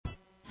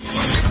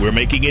We're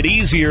making it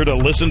easier to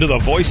listen to the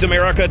Voice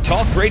America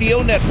Talk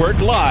Radio Network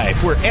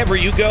live wherever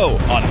you go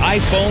on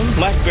iPhone,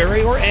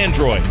 BlackBerry, or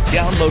Android.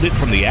 Download it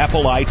from the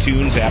Apple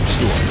iTunes App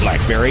Store,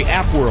 BlackBerry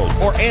App World,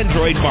 or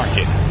Android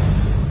Market.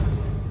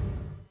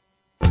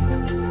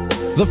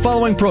 The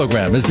following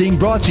program is being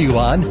brought to you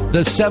on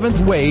the Seventh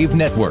Wave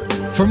Network.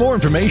 For more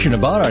information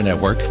about our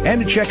network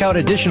and to check out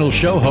additional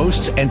show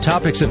hosts and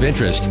topics of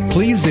interest,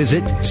 please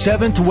visit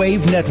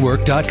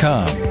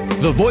seventhwavenetwork.com.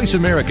 The Voice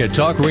America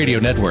Talk Radio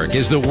Network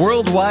is the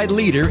worldwide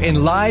leader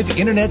in live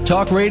Internet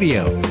talk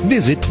radio.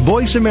 Visit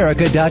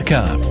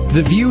voiceamerica.com.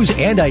 The views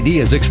and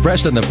ideas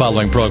expressed on the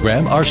following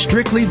program are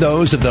strictly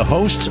those of the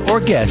hosts or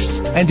guests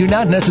and do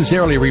not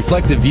necessarily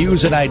reflect the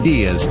views and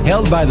ideas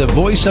held by the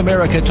Voice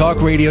America Talk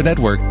Radio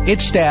Network,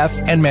 its staff,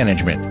 and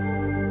management.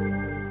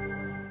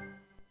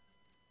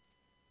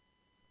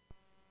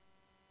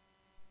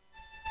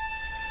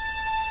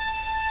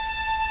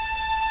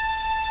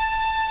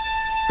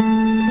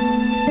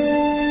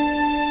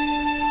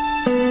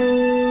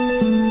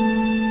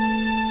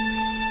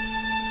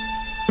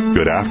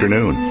 Good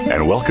afternoon,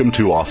 and welcome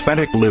to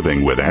Authentic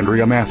Living with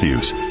Andrea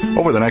Matthews.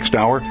 Over the next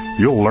hour,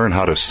 you'll learn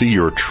how to see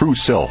your true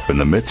self in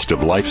the midst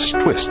of life's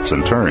twists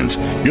and turns.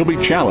 You'll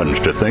be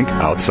challenged to think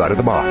outside of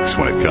the box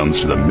when it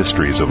comes to the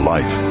mysteries of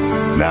life.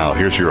 Now,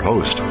 here's your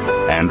host,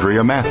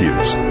 Andrea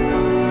Matthews.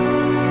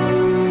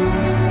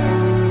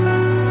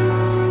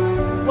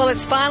 Well,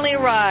 it's finally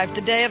arrived,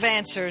 the day of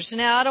answers.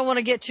 Now, I don't want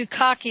to get too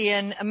cocky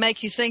and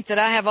make you think that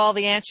I have all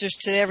the answers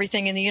to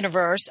everything in the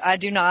universe. I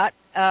do not,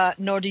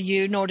 nor do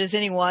you, nor does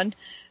anyone.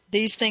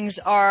 These things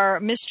are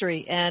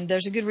mystery, and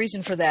there's a good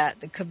reason for that,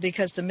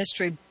 because the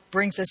mystery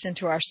brings us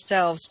into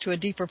ourselves to a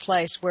deeper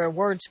place where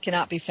words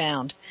cannot be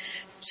found.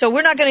 So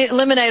we're not going to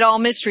eliminate all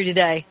mystery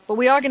today, but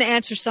we are going to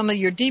answer some of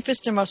your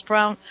deepest and most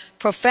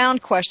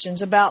profound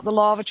questions about the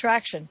law of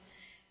attraction.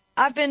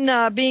 I've been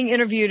being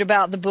interviewed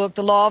about the book,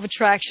 The Law of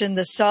Attraction,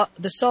 The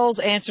Soul's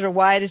Answer to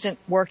Why It Isn't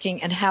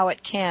Working and How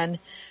It Can,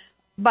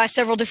 by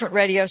several different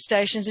radio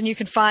stations, and you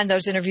can find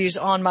those interviews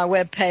on my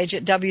webpage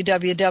at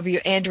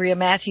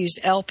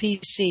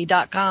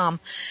www.andreamatthewslpc.com.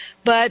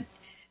 But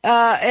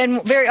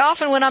and very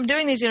often when I'm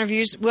doing these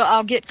interviews,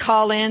 I'll get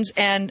call-ins,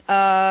 and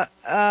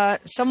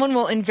someone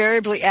will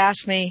invariably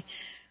ask me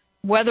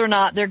whether or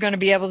not they're going to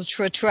be able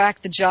to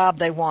attract the job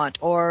they want,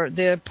 or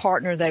the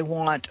partner they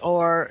want,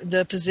 or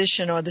the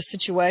position or the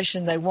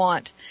situation they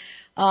want,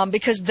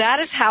 because that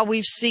is how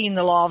we've seen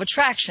the law of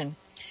attraction.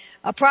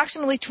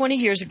 Approximately 20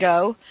 years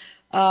ago,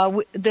 a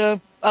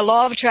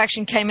law of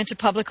attraction came into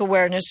public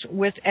awareness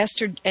with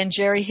Esther and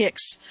Jerry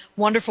Hicks'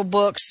 wonderful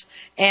books,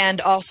 and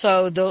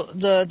also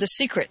the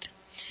Secret.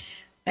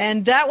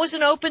 And that was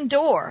an open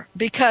door,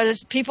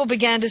 because people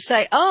began to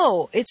say,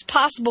 oh, it's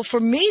possible for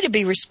me to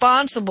be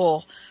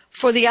responsible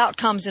for the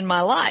outcomes in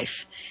my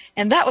life.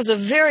 And that was a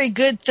very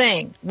good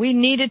thing. We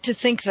needed to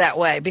think that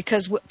way,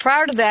 because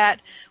prior to that,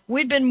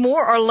 we'd been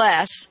more or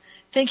less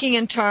thinking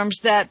in terms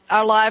that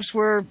our lives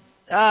were,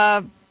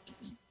 to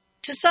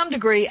some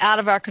degree, out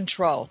of our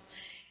control.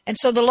 And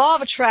so the law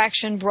of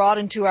attraction brought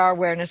into our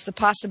awareness the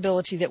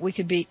possibility that we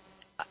could be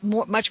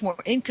much more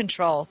in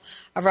control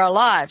of our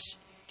lives.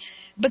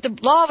 But the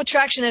law of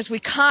attraction, as we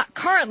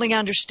currently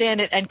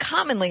understand it and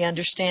commonly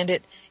understand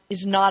it,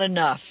 is not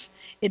enough.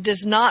 It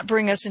does not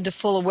bring us into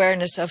full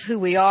awareness of who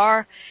we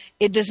are.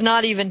 It does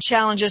not even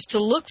challenge us to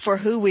look for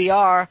who we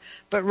are,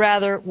 but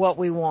rather what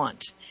we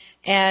want.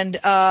 And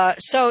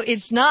so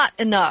it's not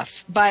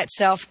enough by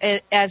itself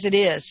as it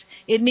is.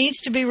 It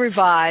needs to be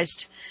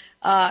revised,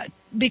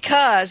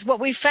 because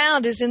what we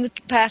found is in the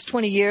past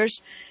 20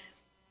 years,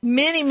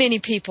 many, many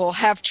people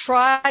have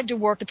tried to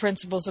work the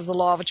principles of the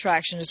law of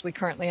attraction as we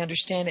currently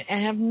understand it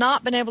and have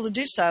not been able to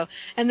do so.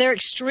 And they're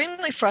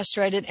extremely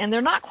frustrated, and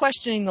they're not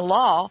questioning the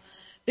law,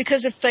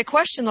 because if they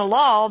question the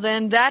law,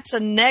 then that's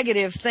a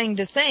negative thing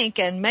to think,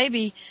 and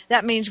maybe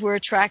that means we're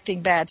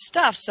attracting bad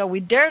stuff. So we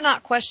dare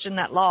not question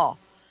that law.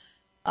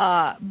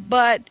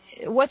 But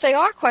what they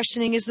are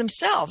questioning is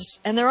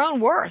themselves and their own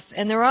worth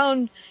and their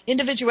own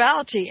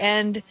individuality,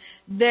 and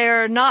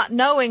they're not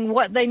knowing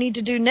what they need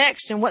to do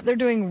next and what they're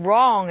doing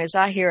wrong, as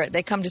I hear it.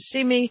 They come to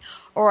see me,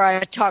 or I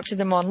talk to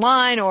them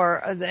online,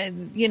 or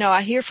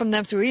I hear from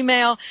them through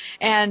email,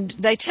 and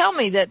they tell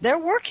me that they're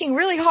working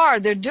really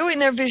hard. They're doing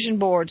their vision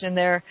boards, and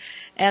they're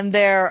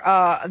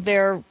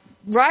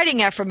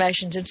writing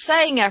affirmations and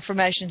saying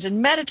affirmations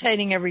and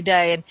meditating every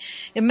day and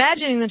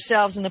imagining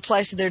themselves in the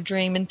place of their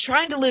dream and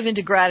trying to live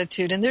into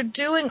gratitude. And they're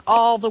doing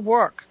all the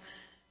work,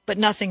 but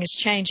nothing is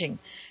changing.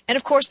 And,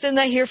 of course, then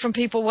they hear from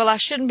people, well, I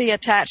shouldn't be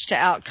attached to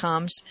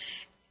outcomes.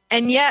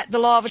 And yet the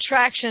law of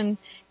attraction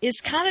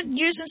is kind of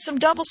using some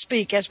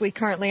doublespeak as we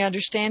currently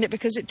understand it,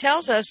 because it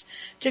tells us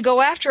to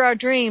go after our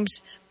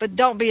dreams, but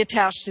don't be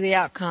attached to the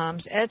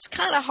outcomes. It's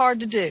kind of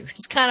hard to do.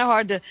 It's kind of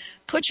hard to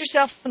put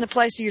yourself in the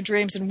place of your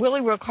dreams and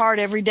really work hard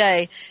every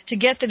day to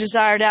get the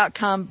desired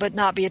outcome, but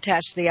not be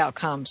attached to the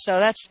outcome.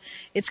 So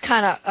it's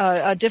kind of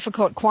a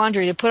difficult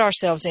quandary to put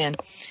ourselves in.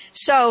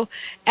 So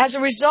as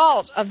a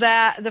result of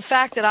that, the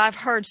fact that I've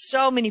heard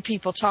so many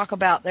people talk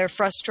about their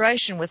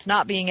frustration with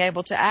not being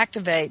able to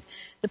activate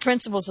the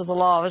principles of the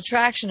law of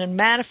attraction and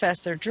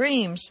manifest their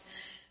dreams,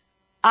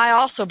 I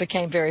also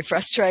became very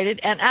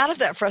frustrated, and out of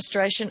that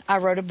frustration, I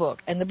wrote a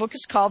book. And the book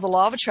is called The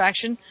Law of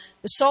Attraction,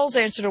 The Soul's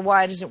Answer to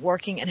Why It Isn't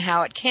Working and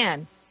How It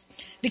Can.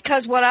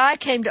 Because what I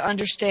came to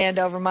understand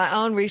over my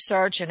own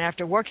research and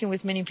after working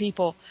with many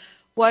people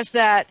was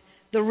that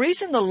the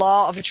reason the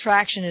law of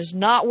attraction is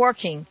not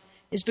working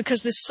is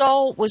because the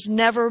soul was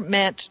never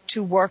meant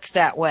to work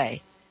that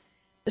way.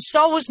 The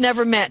soul was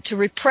never meant to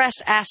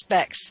repress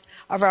aspects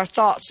of our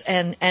thoughts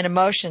and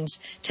emotions,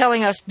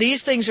 telling us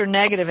these things are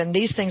negative and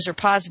these things are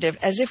positive,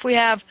 as if we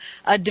have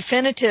a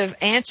definitive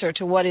answer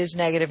to what is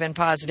negative and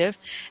positive,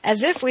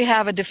 as if we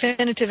have a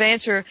definitive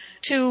answer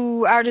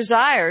to our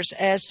desires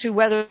as to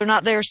whether or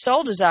not they are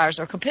soul desires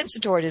or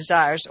compensatory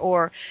desires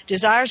or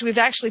desires we've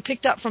actually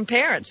picked up from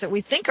parents that we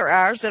think are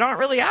ours that aren't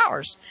really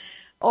ours,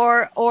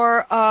 or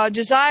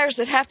desires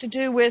that have to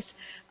do with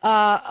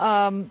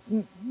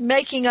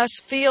making us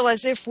feel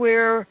as if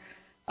we're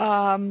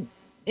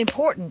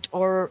important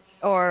or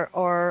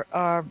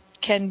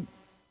can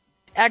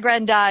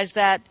aggrandize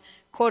that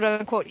quote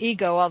unquote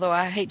ego, although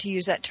I hate to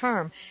use that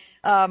term.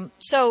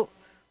 So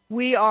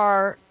we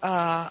are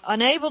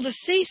unable to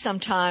see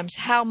sometimes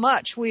how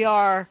much we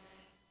are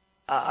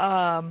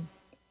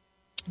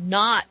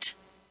not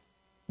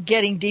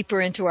getting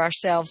deeper into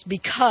ourselves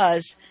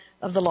because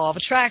of the law of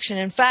attraction.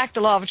 In fact,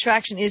 the law of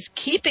attraction is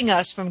keeping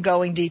us from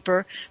going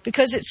deeper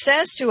because it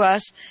says to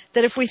us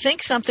that if we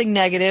think something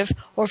negative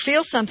or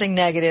feel something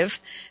negative,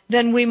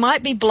 then we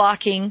might be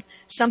blocking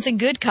something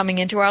good coming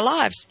into our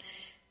lives.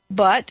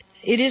 But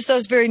it is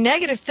those very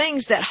negative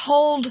things that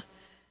hold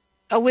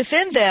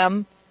within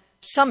them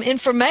some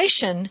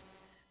information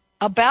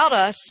about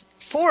us,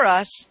 for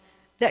us,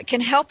 that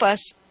can help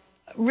us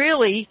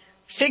really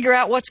figure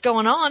out what's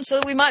going on so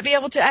that we might be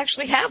able to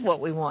actually have what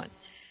we want.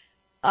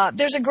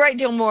 There's a great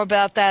deal more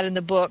about that in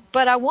the book,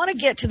 but I want to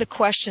get to the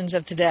questions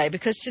of today,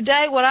 because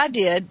today what I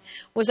did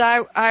was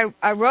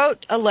I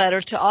wrote a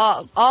letter to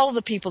all of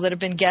the people that have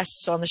been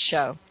guests on the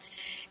show.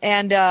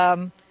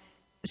 And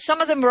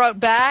some of them wrote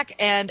back,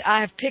 and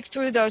I have picked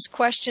through those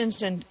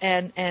questions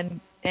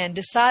and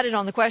decided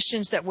on the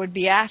questions that would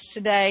be asked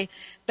today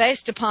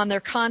based upon their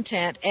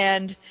content.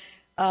 And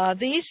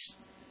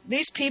these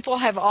people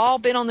have all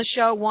been on the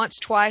show once,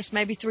 twice,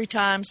 maybe 3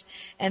 times,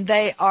 and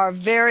they are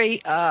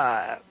very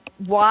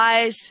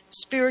wise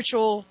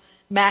spiritual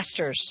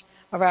masters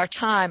of our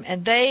time,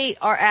 and they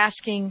are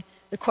asking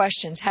the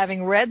questions.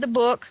 Having read the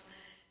book,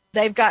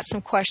 they've got some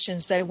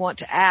questions they want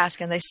to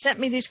ask, and they sent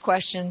me these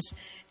questions,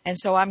 and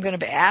so I'm going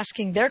to be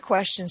asking their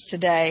questions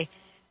today,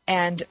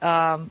 and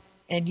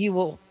you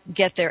will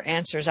get their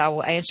answers. I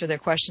will answer their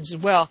questions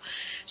as well.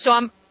 So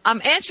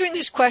I'm answering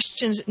these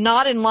questions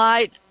not in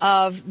light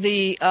of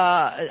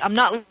I'm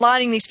not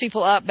lining these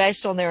people up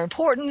based on their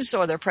importance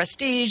or their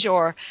prestige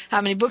or how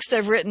many books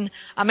they've written.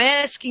 I'm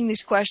asking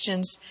these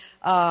questions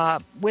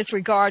with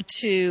regard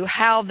to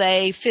how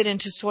they fit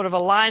into sort of a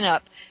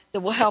lineup that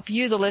will help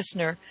you, the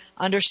listener,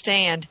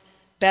 understand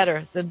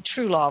better the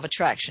true law of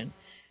attraction.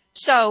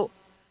 So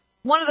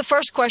one of the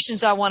first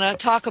questions I want to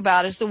talk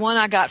about is the one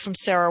I got from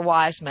Sarah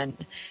Wiseman.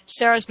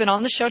 Sarah's been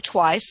on the show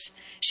twice.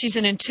 She's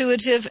an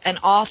intuitive, an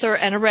author,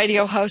 and a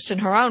radio host in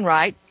her own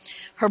right.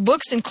 Her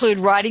books include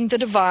Writing the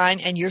Divine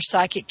and Your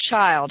Psychic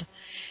Child.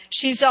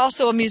 She's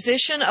also a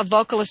musician, a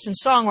vocalist, and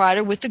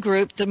songwriter with the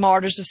group The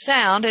Martyrs of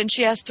Sound, and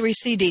she has 3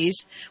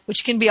 CDs,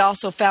 which can be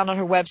also found on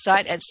her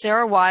website at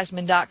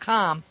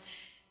sarahwiseman.com.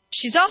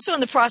 She's also in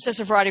the process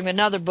of writing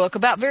another book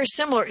about very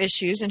similar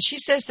issues, and she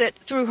says that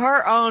through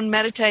her own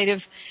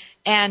meditative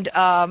and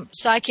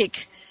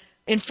psychic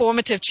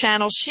informative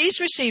channels,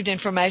 she's received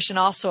information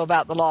also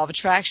about the law of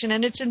attraction,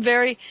 and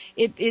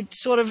it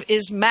sort of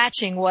is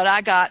matching what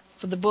I got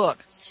for the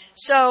book.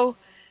 So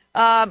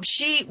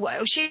she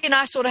and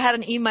I sort of had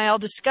an email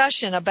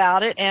discussion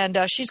about it, and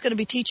she's going to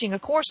be teaching a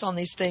course on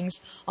these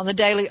things on the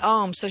Daily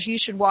Om, so you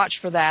should watch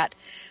for that.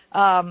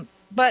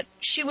 But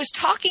she was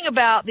talking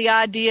about the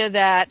idea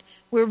that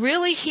we're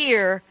really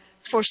here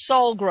for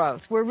soul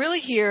growth. We're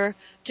really here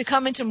to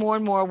come into more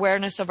and more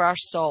awareness of our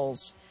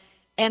souls.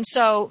 And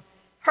so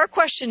her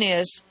question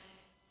is,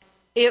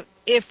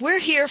 if we're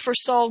here for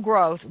soul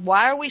growth,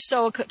 why are we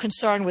so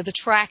concerned with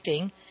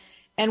attracting,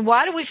 and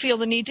why do we feel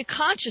the need to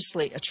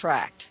consciously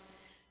attract?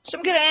 So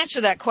I'm going to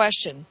answer that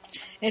question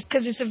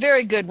because it's a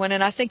very good one,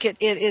 and I think it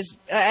is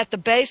at the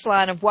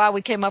baseline of why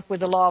we came up with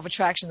the law of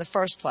attraction in the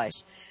first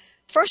place.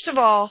 First of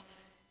all,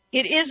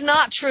 it is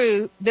not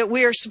true that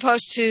we are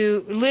supposed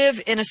to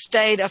live in a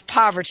state of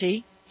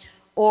poverty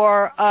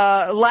or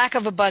lack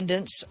of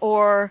abundance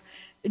or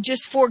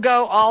just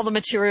forego all the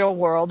material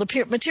world.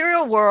 The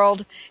material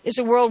world is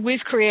a world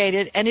we've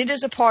created, and it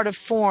is a part of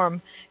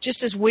form,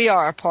 just as we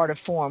are a part of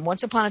form.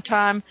 Once upon a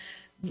time,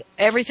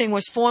 everything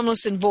was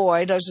formless and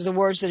void. Those are the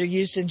words that are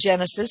used in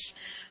Genesis.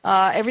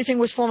 Everything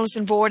was formless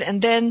and void,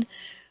 and then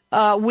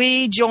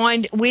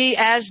we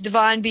as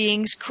divine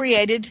beings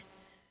created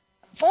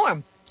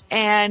form.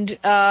 And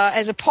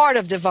as a part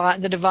of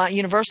the divine,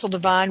 universal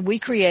divine, we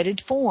created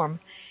form.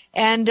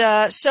 And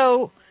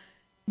so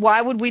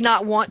why would we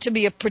not want to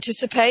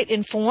participate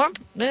in form?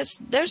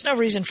 There's no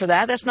reason for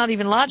that. That's not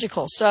even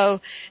logical.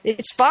 So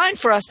it's fine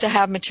for us to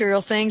have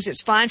material things.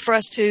 It's fine for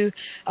us to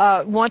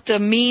want the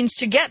means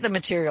to get the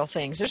material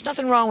things. There's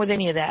nothing wrong with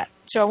any of that.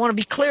 So I want to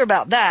be clear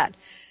about that.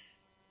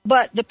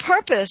 But the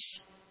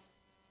purpose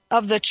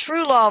of the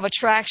true law of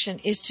attraction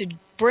is to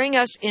bring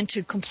us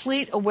into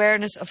complete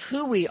awareness of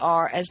who we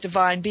are as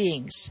divine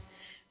beings.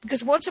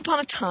 Because once upon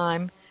a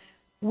time,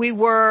 we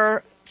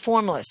were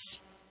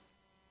formless.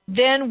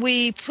 Then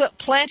we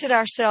planted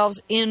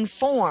ourselves in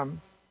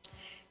form.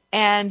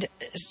 And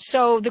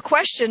so the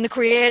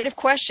creative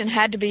question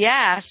had to be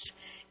asked,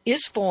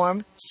 is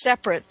form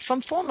separate from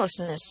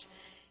formlessness?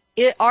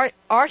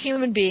 Are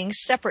human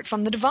beings separate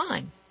from the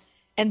divine?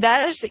 And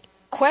that is the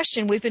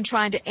question we've been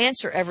trying to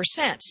answer ever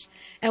since.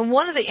 And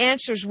one of the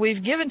answers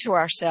we've given to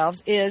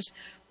ourselves is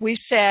we've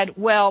said,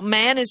 well,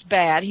 man is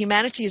bad,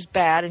 humanity is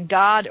bad, and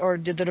God or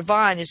the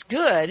divine is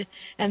good,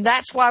 and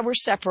that's why we're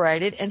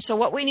separated. And so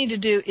what we need to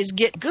do is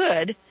get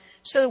good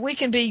so that we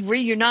can be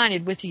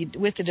reunited with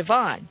the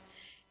divine.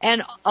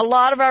 And a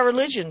lot of our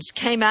religions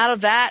came out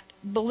of that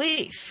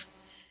belief.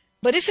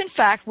 But if in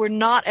fact we're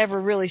not ever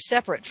really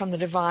separate from the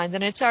divine,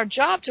 then it's our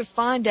job to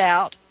find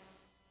out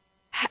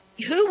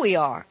who we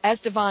are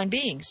as divine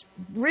beings.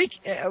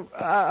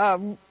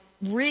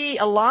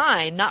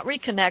 Realign, not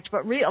reconnect,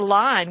 but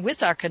realign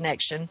with our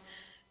connection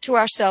to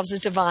ourselves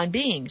as divine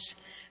beings.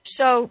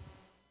 So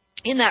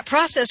in that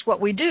process, what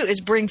we do is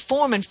bring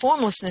form and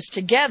formlessness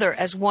together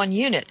as one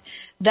unit.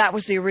 That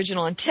was the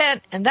original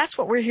intent, and that's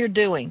what we're here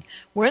doing.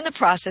 We're in the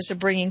process of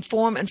bringing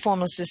form and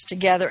formlessness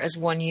together as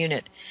one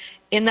unit.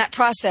 In that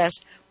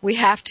process, we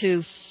have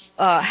to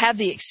have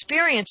the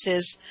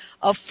experiences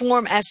of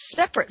form as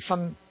separate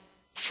from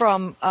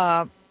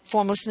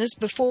formlessness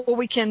before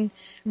we can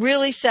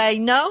really say,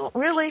 no,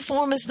 really,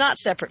 form is not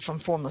separate from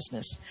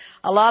formlessness.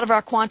 A lot of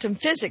our quantum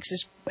physics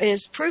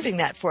is proving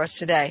that for us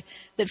today,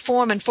 that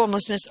form and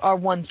formlessness are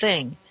one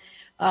thing.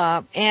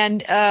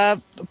 And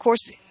of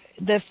course,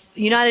 the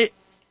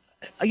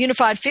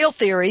unified field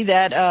theory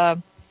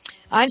that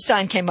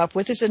Einstein came up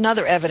with is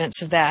another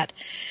evidence of that.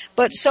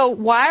 But so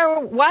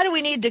why do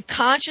we need to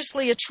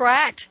consciously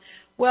attract?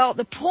 Well,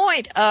 the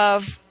point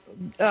of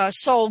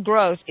soul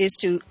growth is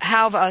to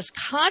have us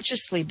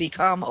consciously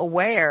become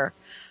aware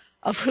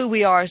of who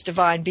we are as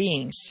divine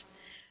beings.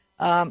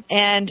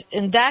 And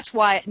that's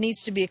why it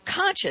needs to be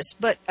conscious.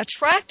 But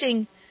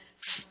attracting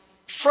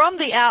from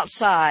the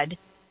outside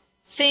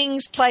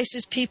things,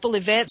 places, people,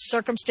 events,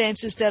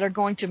 circumstances that are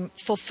going to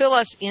fulfill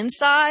us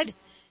inside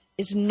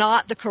is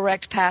not the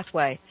correct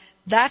pathway.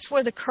 That's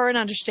where the current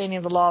understanding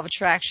of the law of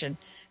attraction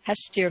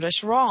has steered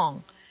us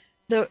wrong.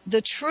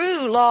 The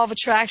true law of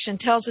attraction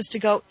tells us to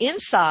go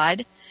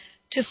inside,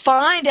 to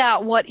find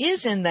out what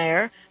is in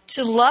there,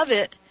 to love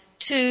it,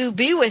 to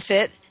be with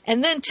it,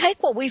 and then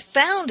take what we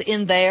found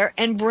in there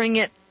and bring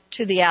it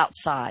to the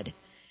outside.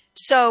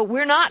 So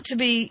we're not to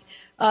be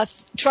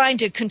trying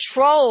to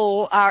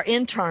control our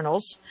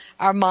internals,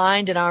 our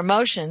mind and our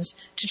emotions,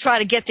 to try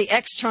to get the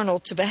external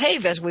to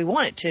behave as we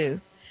want it to.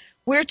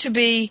 We're to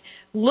be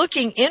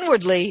looking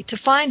inwardly to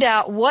find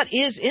out what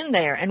is in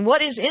there. And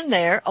what is in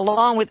there,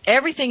 along with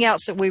everything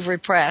else that we've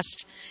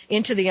repressed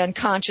into the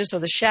unconscious or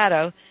the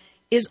shadow,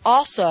 is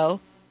also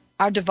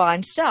our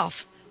divine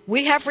self.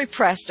 We have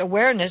repressed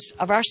awareness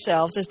of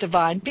ourselves as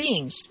divine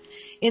beings.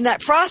 In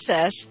that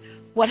process,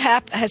 what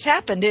has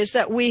happened is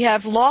that we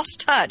have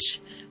lost touch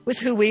with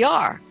who we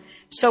are.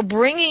 So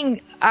bringing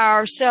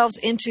ourselves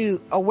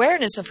into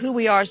awareness of who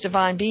we are as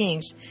divine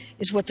beings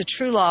is what the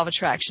true law of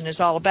attraction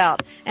is all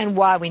about, and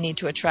why we need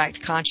to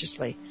attract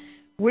consciously.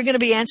 We're going to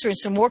be answering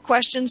some more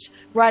questions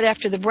right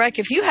after the break.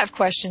 If you have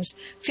questions,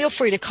 feel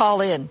free to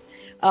call in.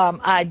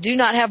 I do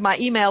not have my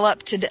email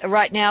up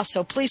right now,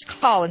 so please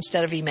call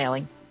instead of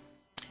emailing.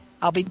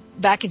 I'll be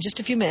back in just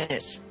a few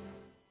minutes.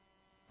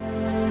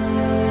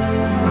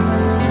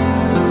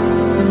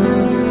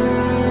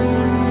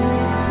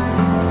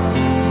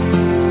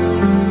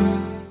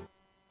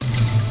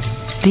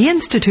 The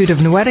Institute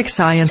of Noetic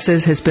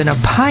Sciences has been a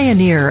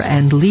pioneer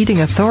and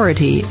leading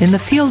authority in the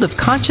field of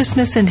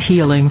consciousness and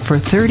healing for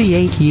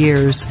 38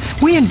 years.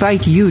 We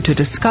invite you to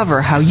discover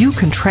how you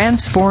can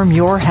transform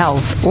your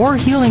health or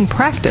healing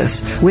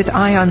practice with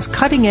ION's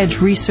cutting-edge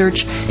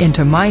research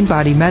into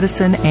mind-body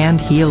medicine and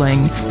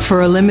healing.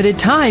 For a limited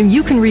time,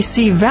 you can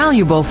receive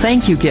valuable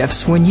thank you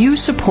gifts when you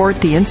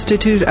support the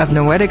Institute of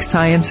Noetic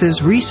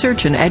Sciences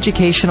research and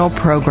educational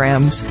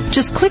programs.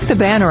 Just click the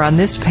banner on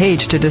this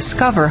page to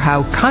discover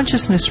how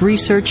consciousness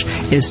research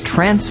is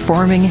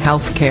transforming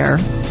healthcare.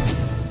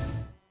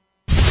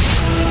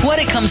 Want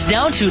to comes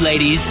down to,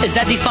 ladies, is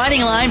that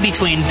defining line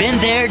between been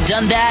there,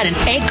 done that, and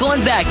ain't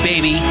going back,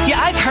 baby. Yeah,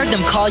 I've heard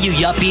them call you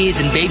yuppies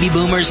and baby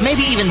boomers,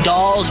 maybe even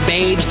dolls,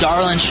 babes,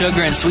 darling,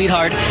 sugar, and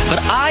sweetheart, but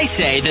I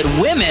say that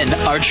women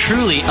are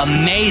truly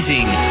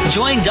amazing.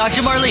 Join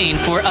Dr. Marlene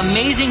for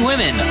Amazing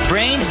Women,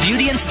 Brains,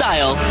 Beauty, and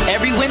Style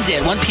every Wednesday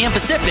at 1 p.m.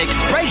 Pacific,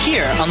 right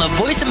here on the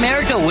Voice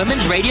America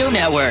Women's Radio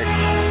Network.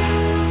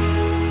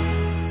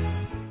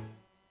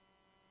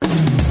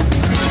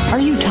 Are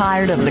you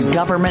tired of the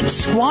government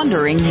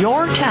squandering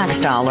your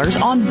tax dollars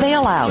on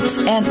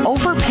bailouts and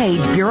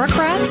overpaid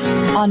bureaucrats?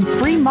 On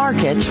Free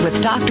Markets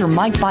with Dr.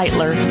 Mike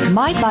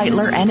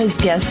Beitler and his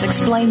guests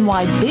explain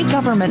why big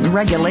government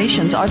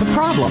regulations are the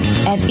problem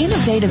and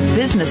innovative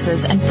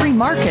businesses and free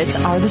markets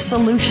are the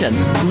solution.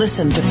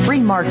 Listen to Free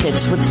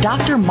Markets with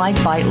Dr. Mike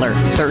Beitler,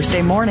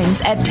 Thursday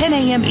mornings at 10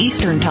 a.m.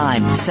 Eastern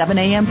Time, 7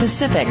 a.m.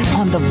 Pacific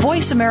on the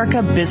Voice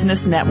America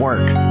Business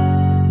Network.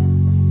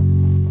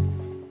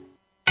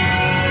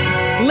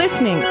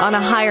 Listening on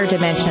a higher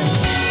dimension.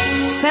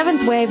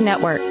 Seventh Wave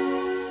Network.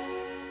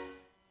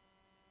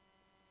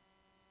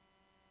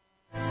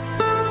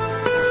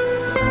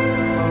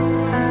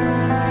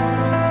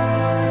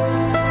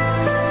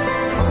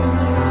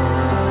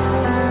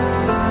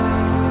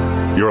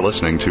 You're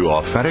listening to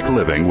Authentic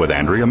Living with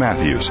Andrea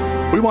Matthews.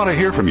 We want to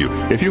hear from you.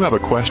 If you have a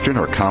question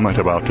or comment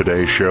about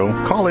today's show,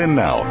 call in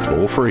now,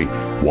 toll free,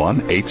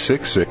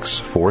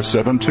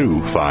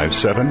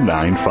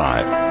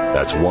 1-866-472-5795.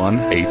 That's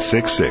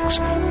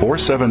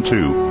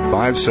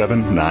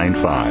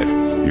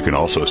 1-866-472-5795. You can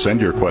also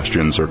send your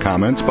questions or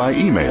comments by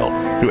email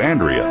to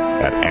Andrea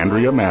at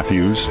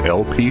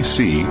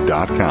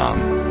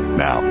AndreaMatthewsLPC.com.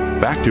 Now,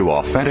 back to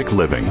Authentic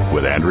Living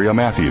with Andrea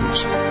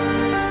Matthews.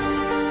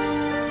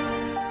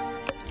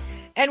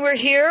 And we're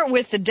here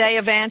with the Day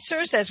of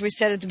Answers. As we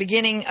said at the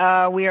beginning,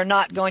 we are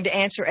not going to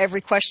answer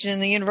every question in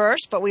the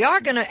universe, but we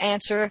are going to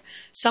answer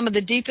some of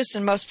the deepest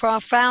and most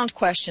profound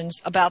questions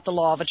about the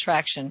law of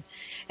attraction.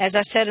 As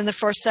I said in the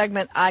first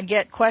segment, I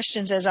get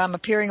questions as I'm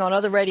appearing on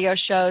other radio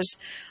shows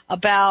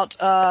about,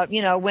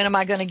 when am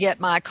I going to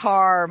get my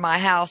car, my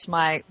house,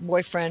 my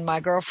boyfriend, my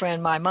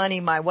girlfriend, my money,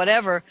 my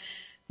whatever.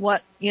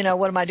 What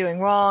am I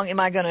doing wrong? Am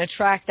I going to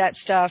attract that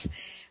stuff?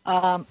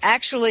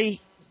 Actually,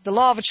 the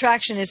law of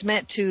attraction is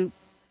meant to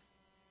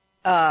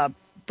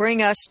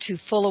bring us to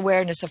full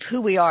awareness of who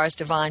we are as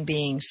divine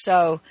beings.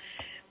 So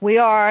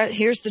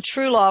here's the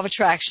true law of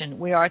attraction.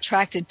 We are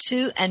attracted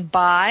to and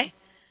by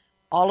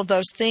all of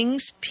those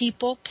things,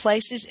 people,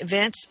 places,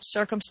 events,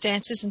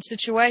 circumstances, and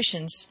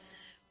situations,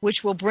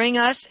 which will bring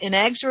us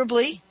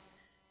inexorably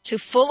to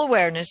full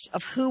awareness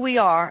of who we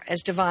are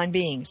as divine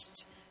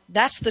beings.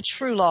 That's the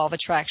true law of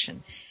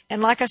attraction.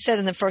 And like I said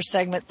in the first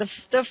segment,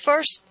 the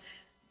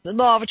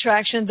law of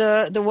attraction,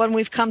 the one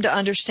we've come to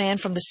understand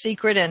from The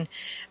Secret and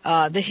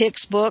the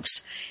Hicks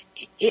books,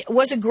 it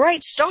was a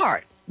great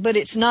start, but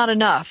it's not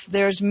enough.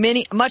 There's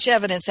much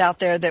evidence out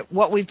there that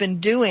what we've been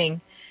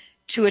doing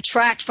to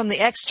attract from the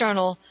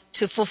external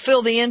to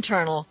fulfill the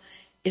internal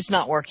is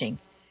not working.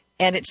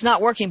 And it's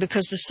not working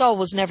because the soul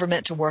was never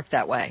meant to work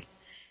that way.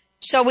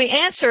 So we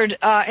answered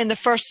in the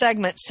first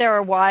segment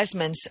Sarah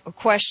Wiseman's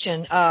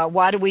question,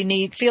 why do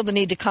we feel the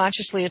need to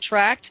consciously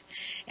attract,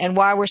 and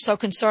why we're so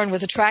concerned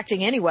with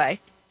attracting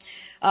anyway.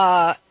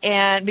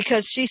 And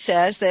because she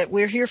says that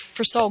we're here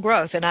for soul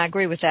growth, and I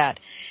agree with that.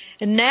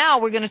 And now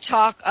we're going to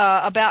talk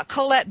about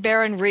Colette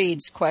Baron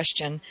Reed's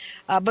question.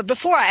 But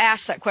before I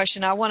ask that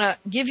question, I want to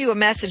give you a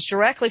message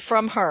directly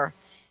from her.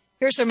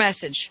 Here's her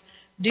message.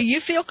 Do you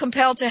feel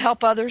compelled to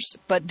help others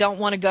but don't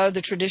want to go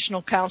the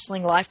traditional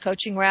counseling life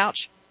coaching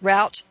route?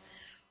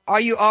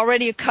 Are you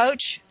already a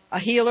coach, a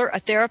healer, a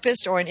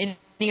therapist, or in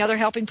any other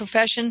helping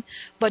profession,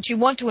 but you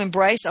want to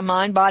embrace a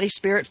mind, body,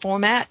 spirit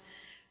format?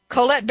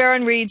 Colette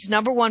Baron Reed's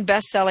 #1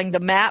 best-selling, The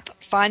Map,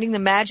 Finding the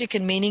Magic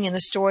and Meaning in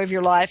the Story of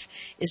Your Life,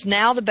 is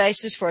now the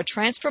basis for a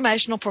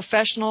transformational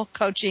professional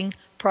coaching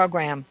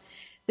program.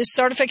 This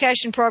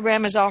certification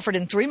program is offered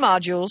in 3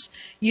 modules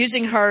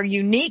using her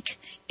unique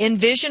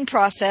Envision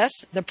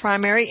process, the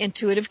primary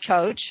intuitive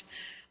coach,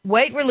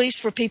 weight release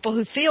for people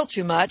who feel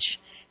too much,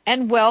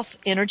 and wealth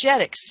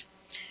energetics.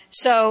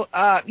 So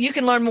you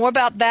can learn more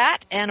about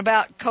that and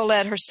about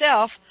Colette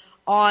herself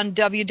on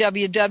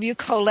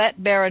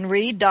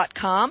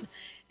www.ColetteBaronReed.com.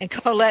 And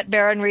Colette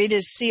Baron Reed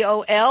is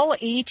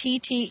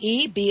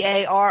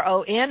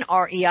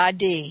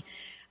ColetteBaronReid.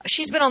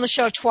 She's been on the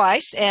show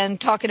twice and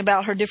talking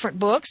about her different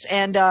books.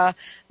 And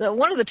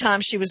one of the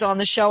times she was on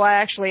the show, I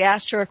actually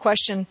asked her a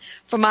question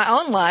from my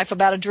own life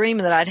about a dream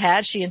that I'd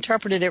had. She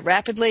interpreted it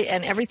rapidly,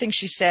 and everything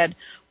she said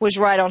was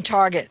right on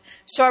target.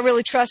 So I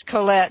really trust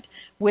Colette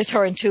with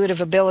her intuitive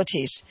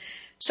abilities.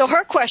 So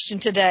her question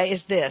today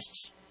is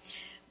this.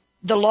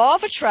 The law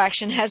of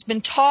attraction has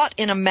been taught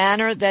in a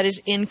manner that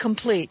is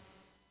incomplete.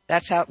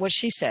 That's what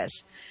she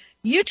says.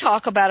 You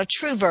talk about a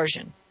true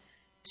version.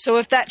 So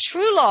if that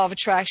true law of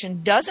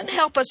attraction doesn't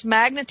help us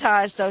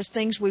magnetize those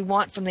things we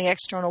want from the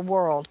external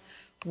world,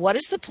 what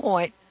is the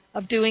point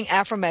of doing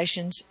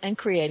affirmations and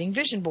creating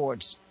vision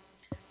boards?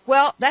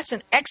 Well, that's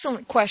an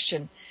excellent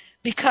question.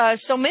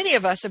 because so many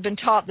of us have been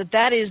taught that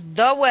that is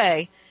the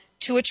way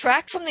to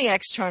attract from the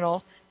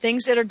external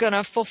things that are going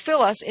to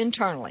fulfill us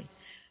internally.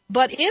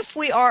 But if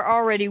we are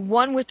already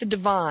one with the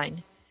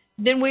divine,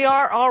 then we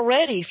are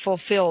already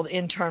fulfilled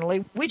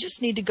internally. We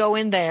just need to go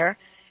in there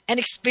and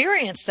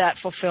experience that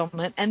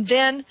fulfillment and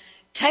then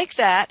take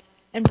that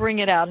and bring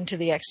it out into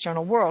the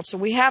external world. So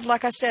we have,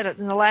 like I said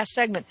in the last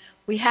segment,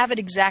 we have it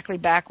exactly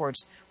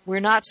backwards.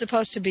 We're not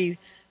supposed to be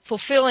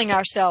fulfilling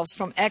ourselves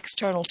from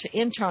external to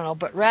internal,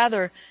 but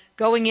rather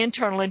going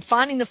internal and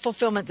finding the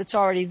fulfillment that's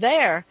already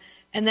there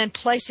and then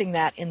placing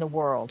that in the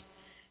world.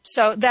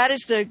 So that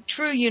is the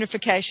true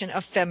unification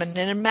of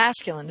feminine and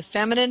masculine. The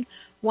feminine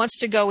wants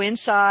to go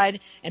inside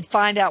and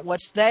find out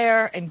what's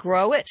there and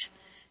grow it.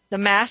 The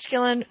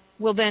masculine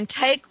will then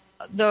take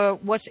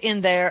what's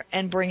in there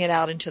and bring it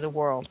out into the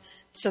world.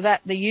 So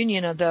that the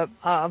union of the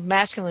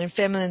masculine and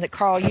feminine that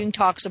Carl Jung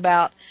talks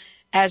about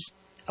as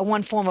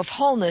one form of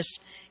wholeness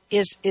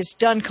is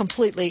done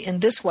completely in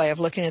this way of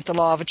looking at the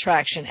law of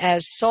attraction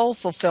as soul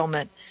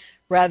fulfillment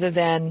rather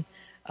than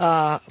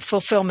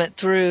fulfillment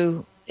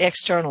through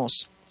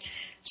externals.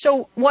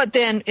 So what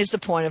then is the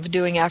point of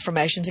doing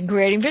affirmations and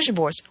creating vision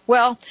boards?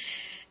 Well,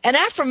 an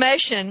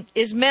affirmation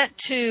is meant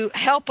to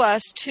help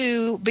us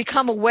to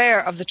become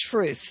aware of the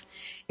truth.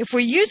 If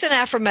we use an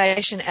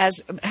affirmation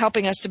as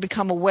helping us to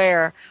become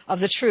aware of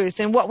the truth,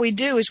 then what we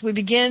do is we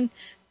begin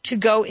to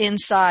go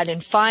inside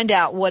and find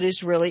out what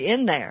is really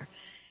in there.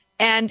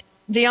 And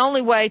the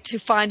only way to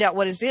find out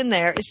what is in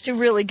there is to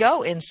really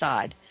go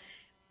inside.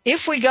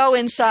 If we go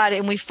inside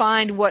and we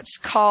find what's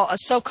called a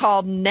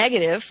so-called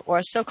negative or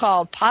a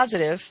so-called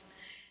positive,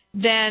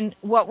 then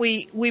what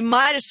we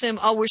might assume,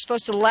 we're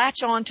supposed to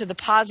latch on to the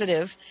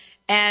positive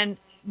and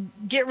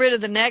get rid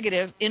of the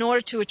negative in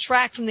order to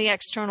attract from the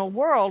external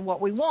world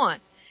what we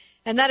want.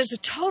 And that is a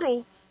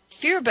total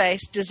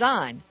fear-based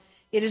design.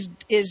 It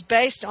is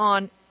based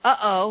on,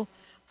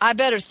 I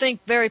better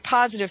think very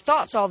positive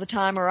thoughts all the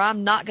time or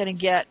I'm not going to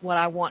get what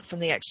I want from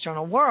the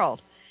external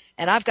world.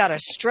 And I've got to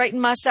straighten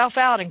myself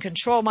out and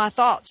control my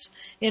thoughts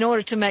in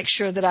order to make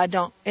sure that I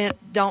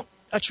don't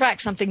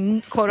attract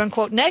something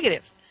quote-unquote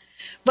negative.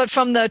 But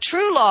from the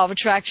true law of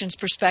attraction's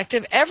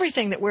perspective,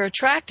 everything that we're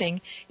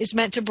attracting is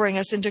meant to bring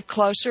us into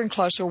closer and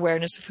closer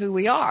awareness of who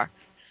we are.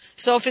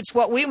 So if it's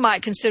what we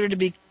might consider to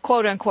be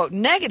quote-unquote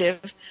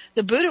negative,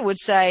 the Buddha would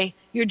say,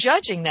 you're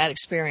judging that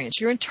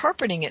experience. You're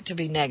interpreting it to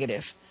be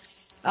negative.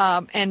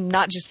 And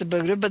not just the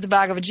Buddha, but the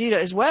Bhagavad Gita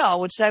as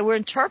well would say we're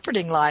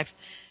interpreting life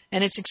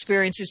and its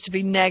experiences to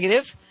be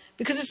negative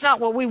because it's not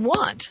what we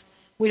want.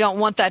 We don't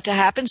want that to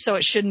happen, so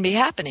it shouldn't be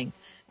happening.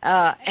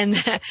 And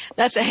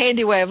that's a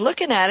handy way of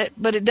looking at it,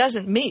 but it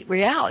doesn't meet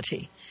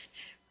reality.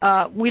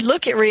 We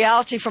look at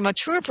reality from a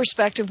truer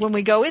perspective when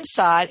we go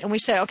inside and we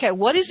say, okay,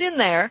 what is in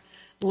there?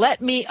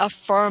 Let me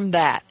affirm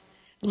that.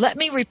 Let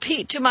me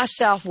repeat to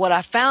myself what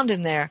I found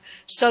in there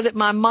so that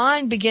my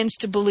mind begins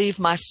to believe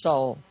my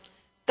soul.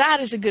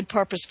 That is a good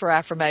purpose for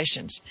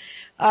affirmations.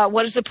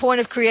 What is the point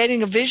of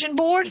creating a vision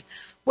board?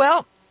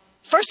 Well,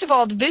 first of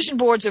all, the vision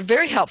boards are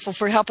very helpful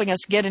for helping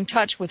us get in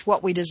touch with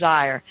what we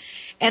desire.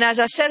 And as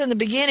I said in the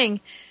beginning,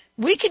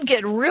 we can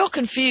get real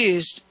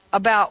confused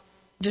about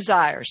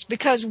desires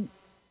because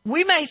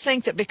we may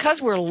think that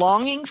because we're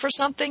longing for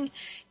something,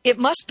 it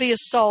must be a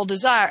soul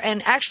desire.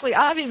 And actually,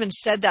 I've even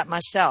said that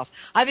myself.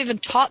 I've even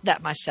taught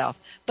that myself.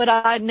 But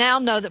I now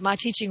know that my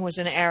teaching was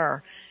an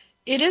error.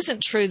 It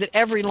isn't true that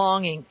every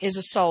longing is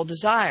a soul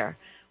desire.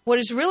 What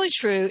is really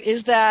true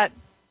is that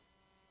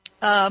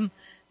a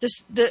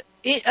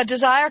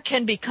desire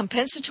can be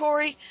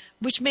compensatory,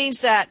 which means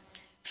that,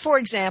 for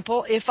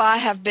example, if I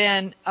have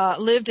been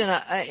lived in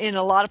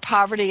a lot of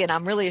poverty and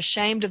I'm really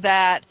ashamed of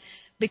that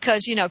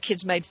because,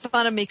 kids made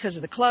fun of me because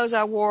of the clothes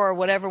I wore or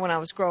whatever when I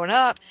was growing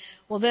up,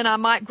 well, then I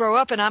might grow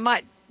up and I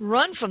might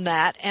run from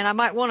that and I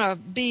might want to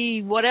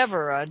be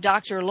whatever, a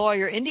doctor,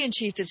 lawyer, Indian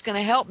chief that's going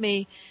to help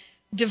me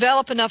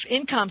develop enough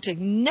income to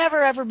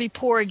never ever be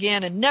poor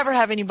again and never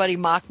have anybody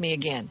mock me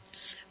again.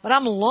 But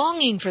I'm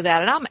longing for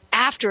that, and I'm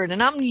after it,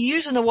 and I'm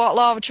using the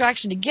law of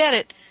attraction to get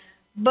it.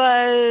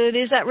 But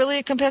is that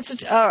really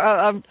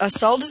a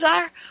soul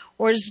desire,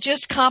 or is it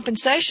just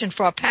compensation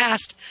for a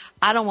past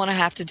I don't want to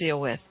have to deal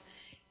with?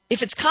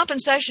 If it's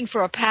compensation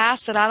for a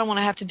past that I don't want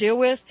to have to deal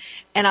with,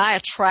 and I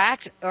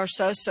attract or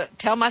so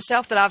tell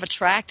myself that I've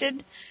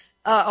attracted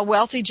a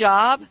wealthy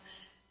job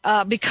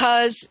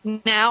because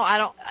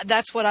now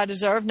that's what I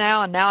deserve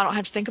now, and now I don't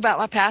have to think about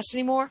my past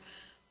anymore.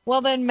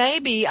 Well, then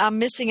maybe I'm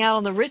missing out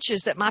on the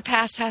riches that my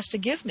past has to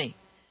give me.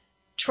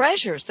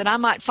 Treasures that I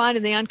might find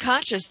in the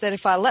unconscious that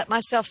if I let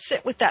myself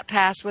sit with that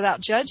past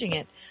without judging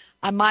it,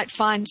 I might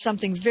find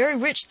something very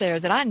rich there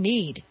that I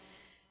need.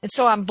 And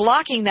so I'm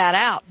blocking that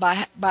out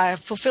by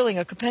fulfilling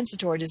a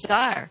compensatory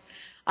desire.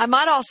 I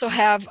might also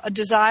have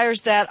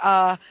desires that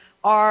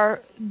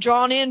are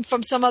drawn in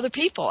from some other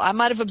people. I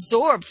might have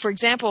absorbed, for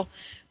example,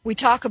 we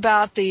talk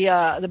about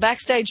the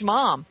backstage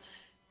mom.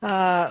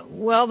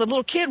 well, the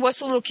little kid, what's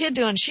the little kid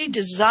doing? She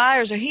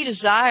desires, or he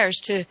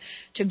desires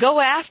to go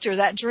after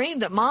that dream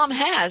that mom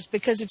has,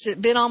 because it's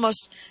been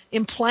almost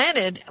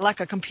implanted like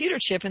a computer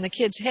chip in the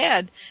kid's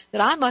head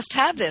that I must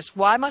have this.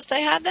 Why must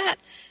they have that?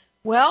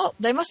 Well,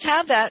 they must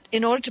have that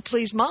in order to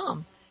please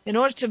mom, in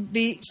order to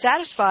be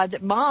satisfied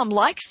that mom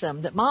likes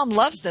them, that mom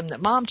loves them,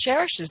 that mom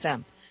cherishes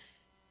them.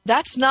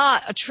 That's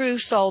not a true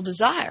soul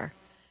desire.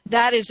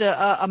 That is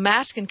a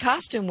mask and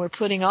costume we're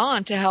putting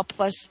on to help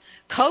us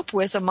cope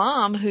with a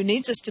mom who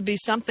needs us to be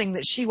something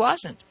that she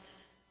wasn't.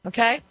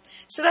 Okay?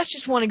 So that's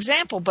just one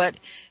example, but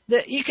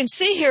you can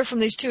see here from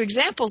these two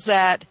examples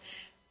that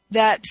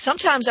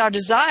sometimes our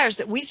desires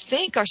that we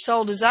think are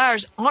soul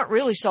desires aren't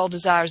really soul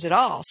desires at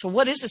all. So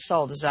what is a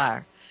soul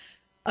desire?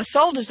 A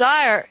soul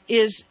desire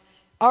is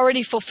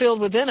already fulfilled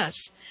within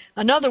us.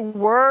 Another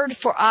word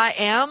for I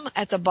am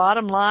at the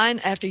bottom line,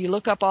 after you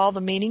look up all the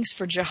meanings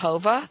for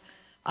Jehovah,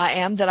 I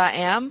am that I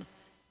am,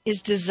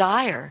 is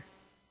desire.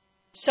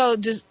 So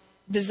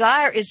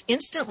desire is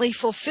instantly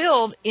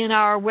fulfilled in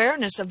our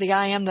awareness of the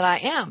I am that I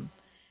am.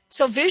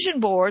 So vision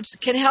boards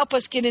can help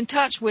us get in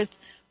touch with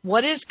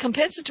what is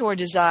compensatory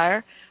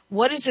desire,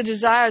 what is the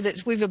desire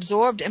that we've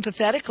absorbed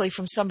empathetically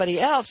from somebody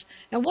else,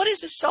 and what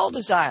is a soul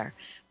desire.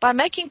 By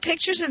making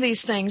pictures of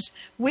these things,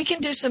 we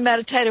can do some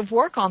meditative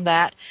work on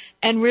that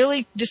and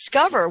really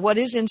discover what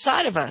is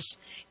inside of us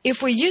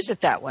if we use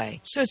it that way.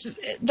 So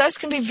those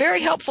can be very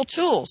helpful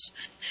tools.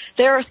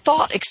 There are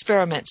thought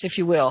experiments, if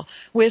you will,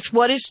 with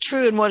what is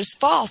true and what is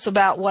false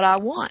about what I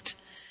want.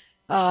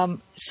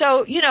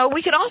 So,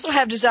 we can also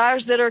have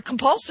desires that are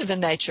compulsive in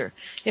nature.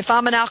 If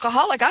I'm an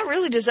alcoholic, I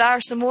really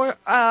desire some more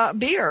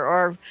beer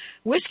or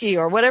whiskey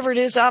or whatever it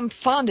is I'm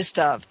fondest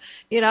of.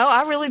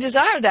 I really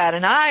desire that,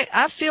 and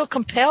I feel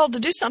compelled to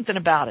do something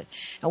about it.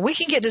 And we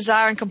can get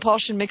desire and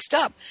compulsion mixed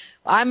up.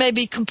 I may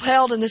be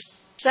compelled in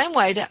this same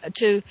way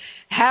to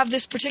have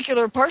this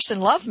particular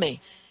person love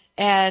me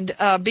and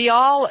be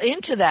all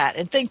into that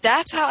and think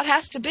that's how it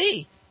has to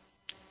be.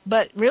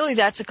 But really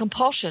that's a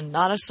compulsion,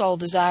 not a soul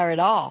desire at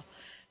all.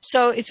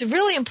 So it's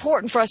really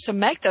important for us to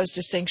make those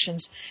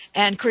distinctions,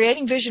 and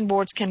creating vision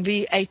boards can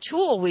be a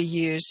tool we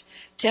use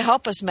to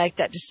help us make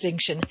that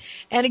distinction.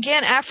 And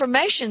again,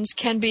 affirmations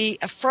can be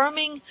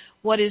affirming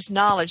what is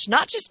knowledge,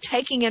 not just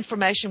taking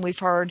information we've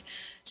heard.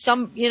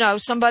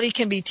 Somebody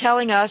can be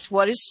telling us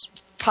what is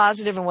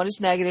positive and what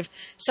is negative.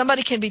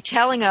 Somebody can be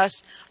telling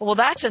us, well,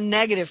 that's a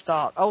negative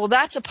thought. Oh, well,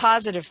 that's a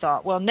positive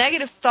thought. Well,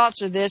 negative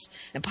thoughts are this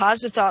and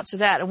positive thoughts are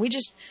that. And we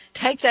just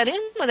take that in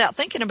without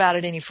thinking about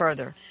it any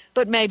further.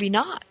 But maybe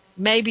not.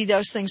 Maybe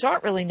those things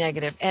aren't really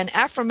negative. And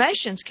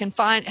affirmations can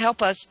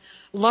help us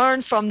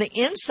learn from the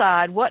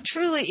inside what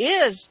truly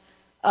is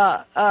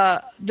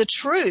the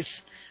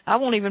truth. I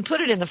won't even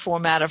put it in the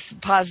format of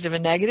positive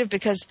and negative,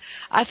 because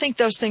I think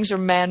those things are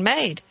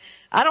man-made.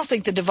 I don't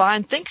think the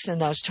divine thinks in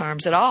those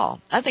terms at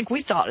all. I think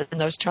we thought in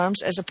those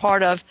terms as a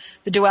part of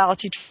the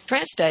duality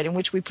trance state in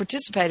which we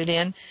participated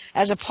in,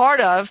 as a part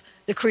of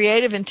the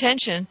creative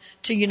intention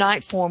to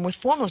unite form with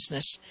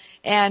formlessness.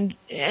 And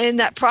in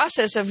that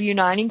process of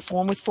uniting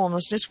form with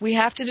formlessness, we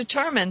have to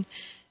determine,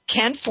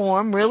 can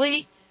form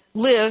really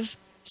live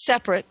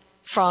separate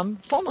from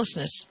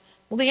formlessness?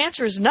 Well, the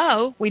answer is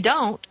no, we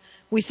don't.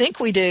 We think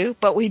we do,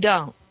 but we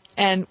don't.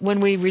 And when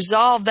we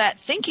resolve that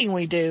thinking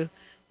we do,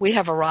 we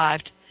have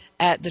arrived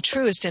at the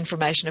truest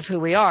information of who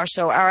we are.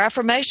 So our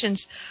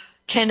affirmations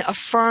can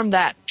affirm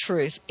that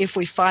truth if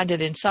we find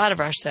it inside of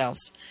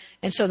ourselves.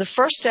 And so the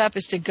first step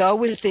is to go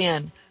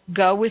within,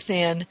 go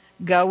within,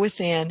 go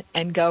within,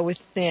 and go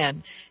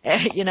within.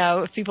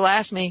 If people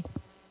ask me,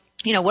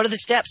 what are the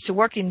steps to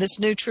working this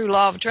new true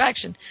law of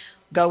attraction?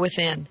 Go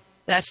within.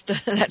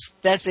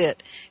 That's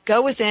it.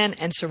 Go within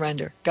and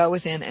surrender. Go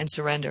within and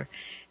surrender.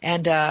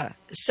 And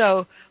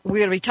so we're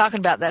going to be talking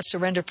about that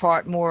surrender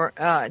part more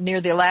near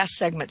the last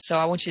segment, so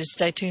I want you to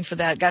stay tuned for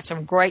that. Got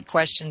some great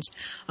questions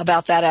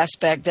about that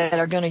aspect that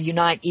are going to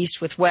unite East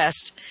with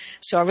West,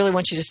 so I really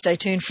want you to stay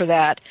tuned for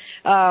that.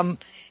 But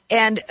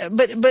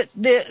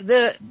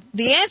the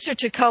answer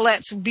to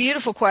Colette's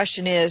beautiful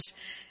question is,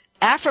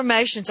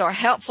 affirmations are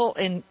helpful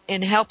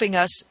in helping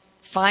us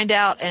find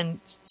out and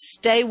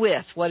stay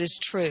with what is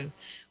true.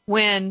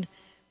 When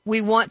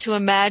we want to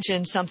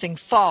imagine something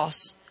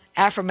false,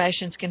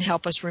 affirmations can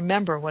help us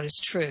remember what is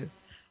true.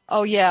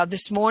 Oh yeah,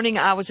 this morning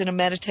I was in a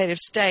meditative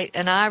state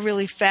and I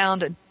really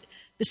found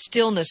the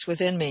stillness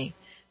within me.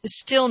 The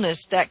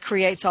stillness that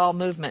creates all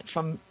movement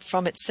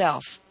from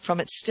itself, from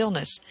its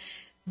stillness.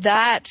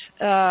 That's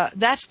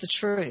the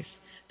truth.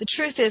 The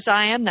truth is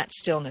I am that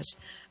stillness.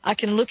 I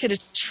can look at a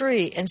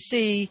tree and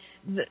see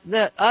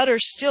the utter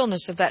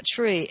stillness of that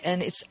tree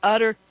and its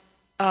utter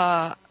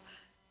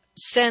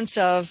sense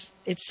of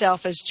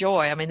itself as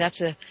joy. I mean, that's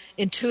an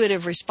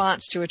intuitive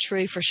response to a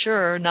tree for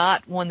sure,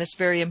 not one that's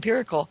very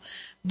empirical.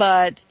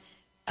 But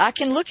I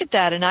can look at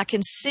that and I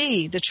can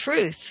see the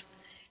truth,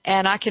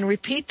 and I can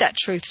repeat that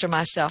truth to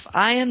myself.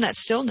 I am that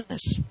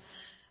stillness.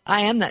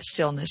 I am that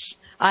stillness.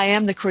 I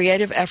am the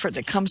creative effort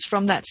that comes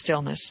from that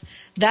stillness.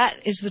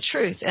 That is the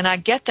truth, and I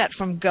get that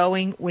from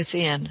going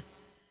within.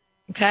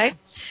 Okay?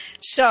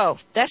 So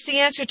that's the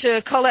answer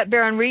to Colette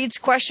Baron Reed's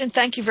question.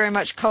 Thank you very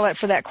much, Colette,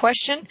 for that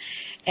question.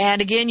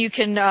 And again, you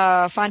can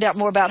find out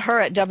more about her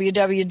at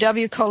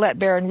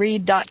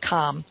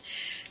www.colettebaronreed.com.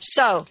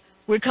 So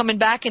we're coming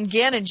back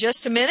again in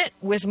just a minute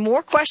with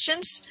more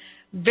questions,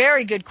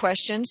 very good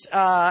questions.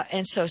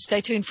 And so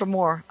stay tuned for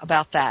more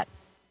about that.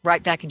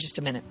 Right back in just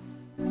a minute.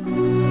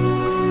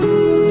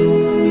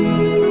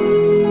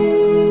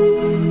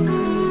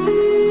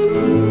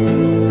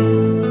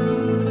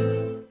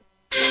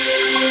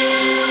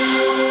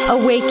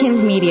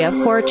 Awakened Media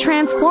for a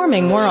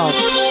transforming world.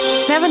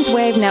 Seventh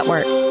Wave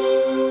Network.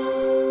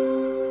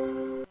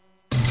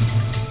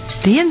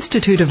 The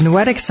Institute of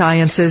Noetic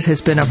Sciences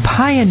has been a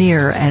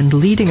pioneer and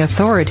leading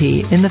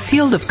authority in the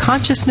field of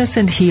consciousness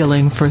and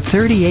healing for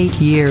 38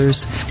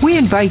 years. We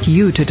invite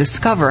you to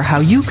discover how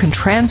you can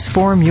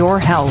transform your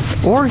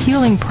health or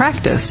healing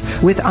practice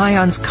with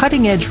ION's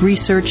cutting-edge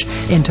research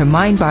into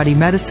mind-body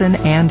medicine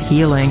and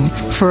healing.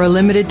 For a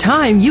limited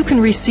time, you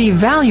can receive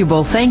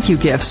valuable thank you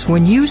gifts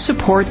when you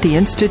support the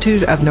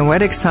Institute of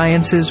Noetic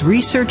Sciences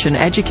research and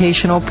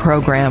educational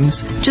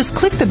programs. Just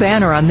click the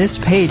banner on this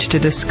page to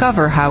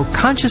discover how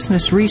consciousness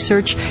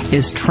research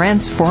is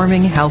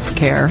transforming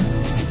healthcare.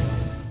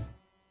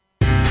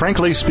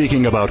 Frankly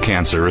Speaking About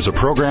Cancer is a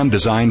program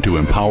designed to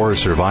empower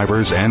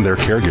survivors and their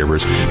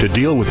caregivers to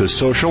deal with the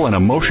social and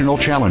emotional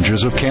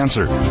challenges of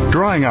cancer.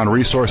 Drawing on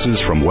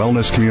resources from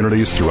wellness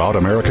communities throughout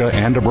America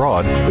and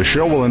abroad, the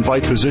show will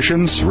invite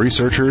physicians,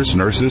 researchers,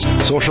 nurses,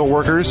 social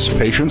workers,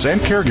 patients, and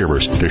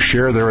caregivers to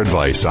share their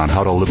advice on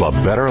how to live a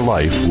better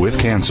life with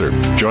cancer.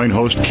 Join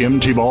host Kim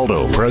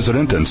Tibaldo,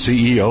 President and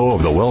CEO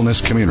of the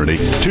Wellness Community,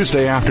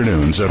 Tuesday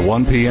afternoons at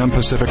 1 p.m.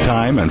 Pacific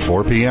Time and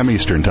 4 p.m.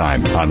 Eastern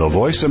Time on the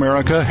Voice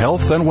America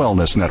Health and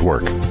Wellness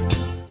Network.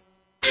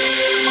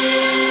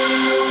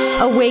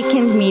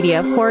 Awakened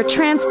Media for a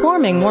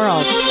transforming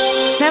world.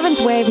 Seventh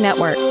Wave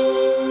Network.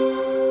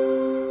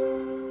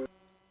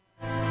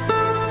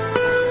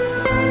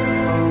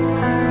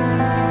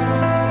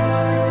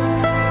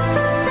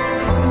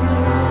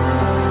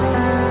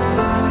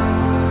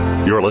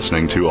 You're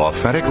listening to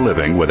Authentic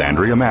Living with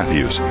Andrea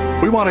Matthews.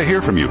 We want to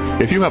hear from you.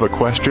 If you have a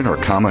question or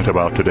comment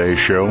about today's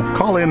show,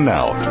 call in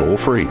now, toll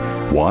free,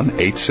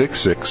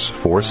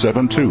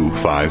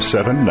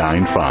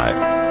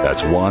 1-866-472-5795.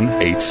 That's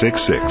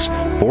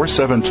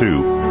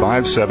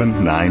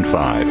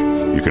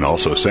 1-866-472-5795. You can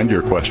also send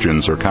your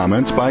questions or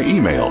comments by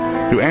email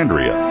to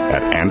Andrea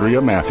at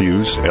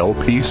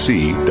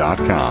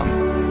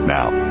AndreaMatthewsLPC.com.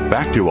 Now,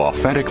 back to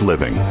Authentic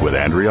Living with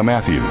Andrea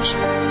Matthews.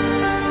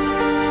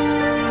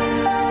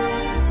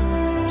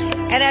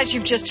 And as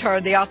you've just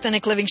heard, the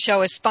Authentic Living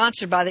Show is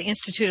sponsored by the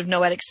Institute of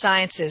Noetic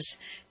Sciences,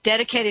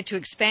 dedicated to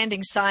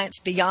expanding science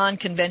beyond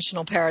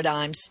conventional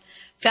paradigms.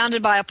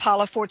 Founded by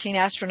Apollo 14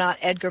 astronaut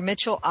Edgar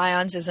Mitchell,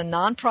 IONS is a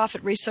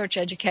nonprofit research,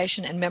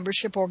 education, and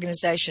membership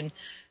organization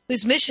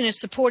whose mission is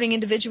supporting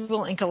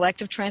individual and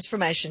collective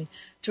transformation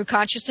through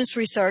consciousness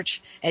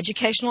research,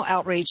 educational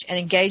outreach, and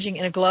engaging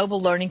in a global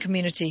learning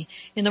community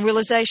in the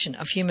realization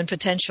of human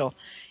potential.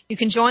 You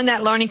can join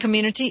that learning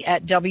community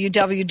at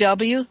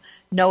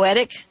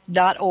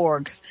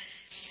www.noetic.org.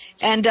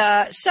 And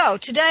so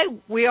today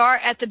we are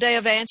at the Day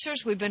of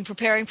Answers. We've been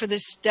preparing for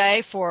this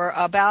day for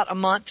about a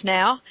month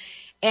now.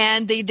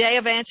 And the Day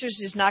of Answers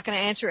is not going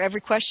to answer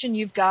every question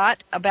you've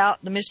got about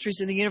the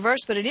mysteries of the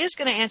universe, but it is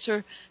going to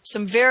answer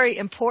some very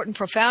important,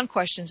 profound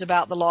questions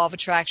about the law of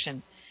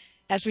attraction.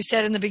 As we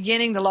said in the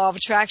beginning, the law of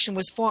attraction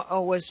was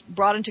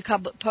brought into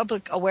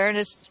public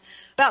awareness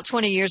about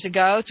 20 years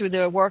ago through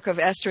the work of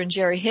Esther and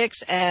Jerry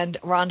Hicks and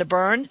Rhonda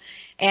Byrne.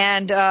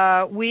 And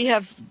we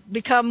have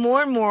become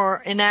more and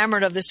more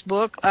enamored of this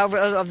book,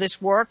 of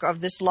this work,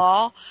 of this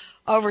law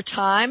over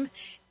time.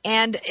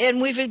 And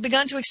we've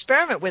begun to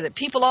experiment with it.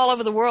 People all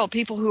over the world,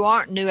 people who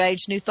aren't New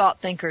Age, New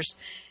Thought thinkers,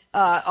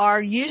 are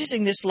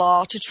using this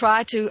law to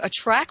try to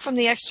attract from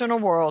the external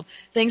world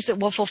things that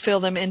will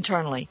fulfill them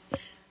internally.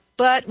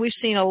 But we've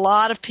seen a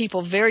lot of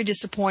people very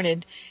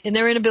disappointed in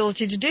their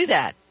inability to do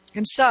that.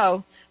 And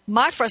so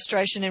my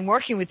frustration in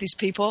working with these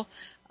people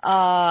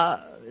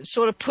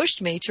sort of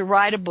pushed me to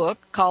write a book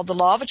called The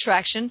Law of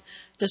Attraction,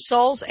 The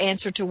Soul's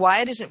Answer to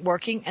Why It Isn't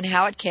Working and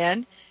How It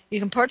Can. You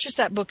can purchase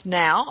that book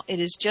now. It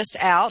is just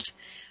out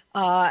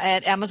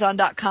at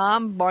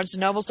Amazon.com,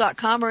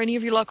 BarnesandNobles.com, or any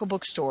of your local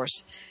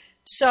bookstores.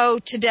 So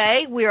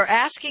today we are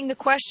asking the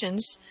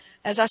questions.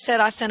 As I said,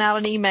 I sent out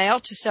an email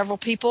to several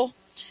people,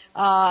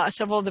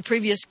 several of the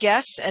previous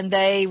guests, and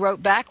they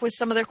wrote back with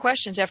some of their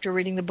questions after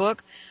reading the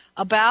book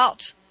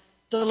about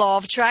the law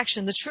of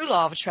attraction, the true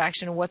law of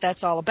attraction, and what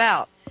that's all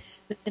about.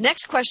 The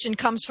next question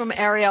comes from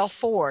Arielle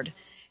Ford.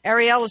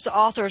 Arielle is the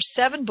author of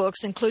 7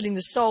 books, including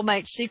The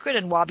Soulmate Secret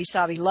and Wabi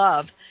Sabi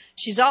Love.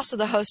 She's also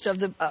the host of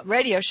the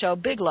radio show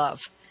Big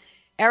Love.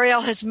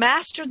 Arielle has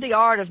mastered the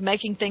art of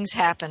making things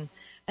happen.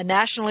 A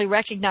nationally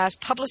recognized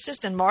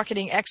publicist and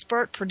marketing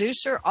expert,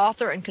 producer,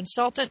 author, and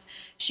consultant,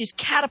 she's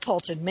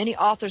catapulted many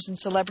authors and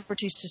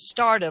celebrities to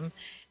stardom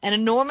and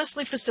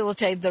enormously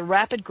facilitated the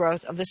rapid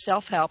growth of the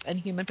self-help and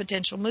human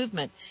potential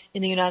movement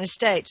in the United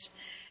States.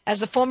 As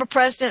the former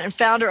president and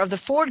founder of the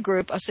Ford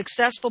Group, a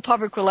successful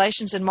public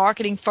relations and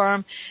marketing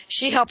firm,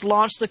 she helped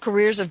launch the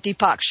careers of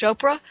Deepak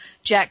Chopra,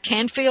 Jack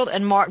Canfield,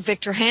 and Mark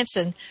Victor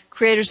Hansen,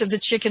 creators of the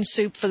Chicken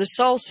Soup for the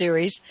Soul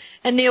series,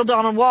 and Neil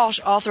Donald Walsch,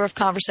 author of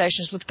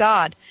Conversations with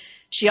God.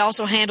 She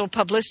also handled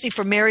publicity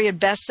for myriad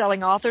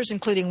best-selling authors,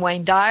 including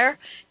Wayne Dyer,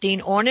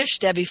 Dean Ornish,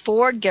 Debbie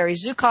Ford, Gary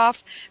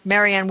Zukav,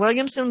 Marianne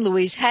Williamson,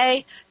 Louise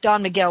Hay,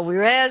 Don Miguel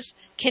Ruiz,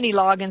 Kenny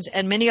Loggins,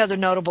 and many other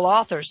notable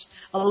authors,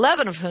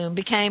 11 of whom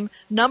became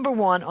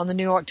 #1 on the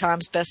New York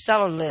Times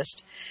bestseller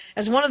list.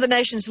 As one of the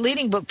nation's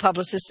leading book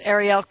publicists,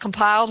 Ariel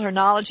compiled her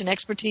knowledge and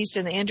expertise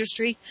in the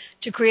industry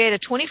to create a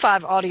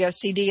 25-audio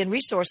CD and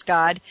resource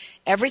guide,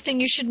 Everything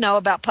You Should Know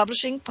About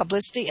Publishing,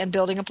 Publicity, and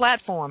Building a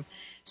Platform.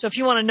 So if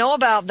you want to know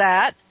about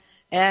that,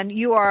 and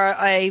you are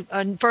a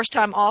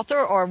first-time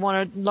author or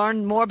want to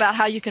learn more about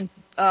how you can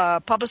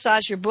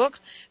publicize your book,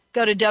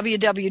 go to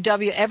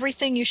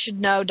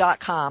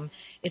www.everythingyoushouldknow.com.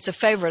 It's a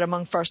favorite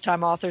among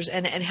first-time authors,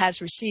 and it has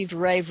received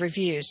rave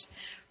reviews.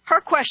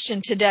 Her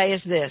question today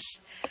is this: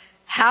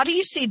 how do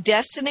you see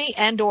destiny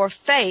and or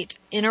fate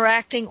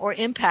interacting or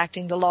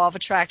impacting the law of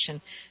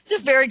attraction? It's a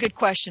very good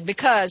question,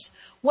 because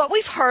what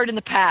we've heard in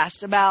the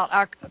past about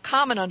our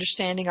common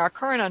understanding, our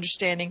current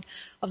understanding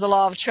of the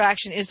law of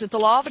attraction, is that the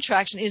law of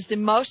attraction is the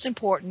most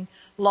important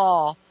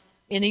law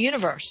in the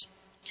universe.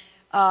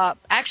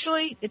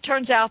 Actually, it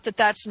turns out that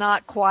that's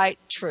not quite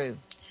true.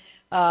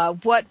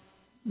 What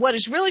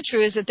is really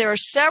true is that there are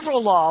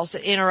several laws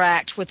that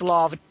interact with the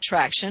law of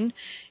attraction,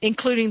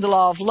 including the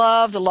law of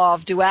love, the law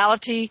of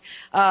duality,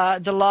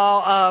 the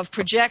law of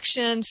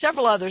projection,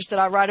 several others that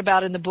I write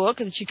about in the book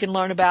that you can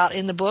learn about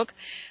in the book.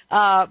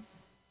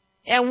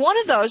 And one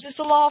of those is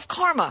the law of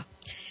karma.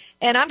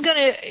 And I'm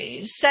going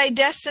to say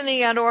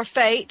destiny and or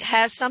fate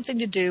has something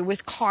to do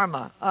with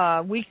karma.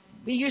 We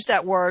use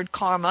that word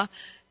karma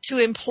to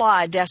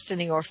imply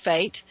destiny or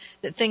fate,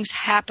 that things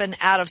happen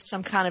out of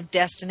some kind of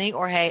destiny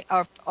or fate.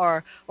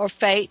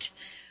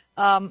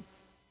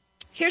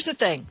 Here's the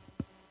thing.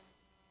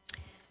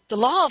 The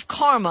law of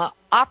karma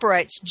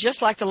operates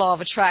just like the law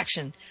of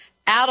attraction,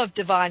 out of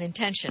divine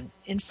intention.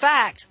 In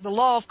fact, the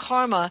law of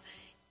karma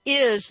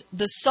is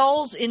the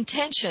soul's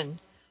intention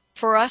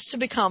for us to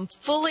become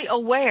fully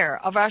aware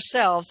of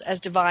ourselves as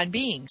divine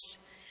beings.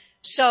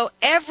 So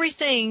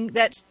everything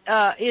that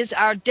is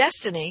our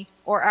destiny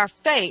or our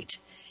fate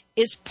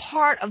is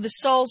part of the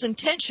soul's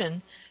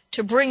intention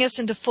to bring us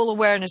into full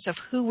awareness of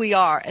who we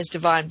are as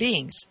divine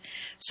beings.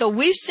 So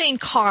we've seen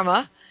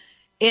karma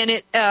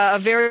in a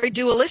very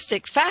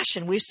dualistic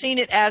fashion. We've seen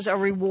it as a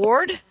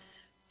reward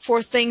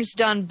for things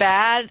done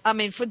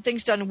for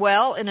things done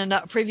well in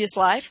a previous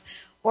life,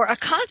 or a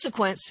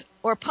consequence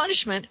or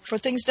punishment for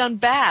things done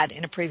bad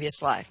in a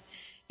previous life.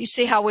 You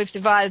see how we've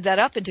divided that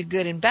up into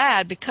good and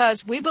bad,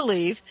 because we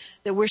believe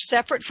that we're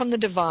separate from the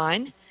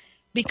divine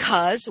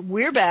because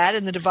we're bad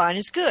and the divine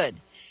is good.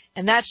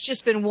 And that's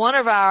just been one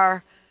of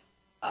our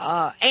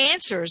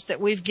answers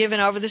that we've given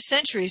over the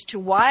centuries to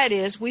why it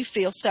is we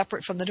feel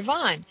separate from the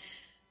divine.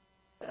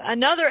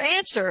 Another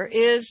answer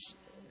is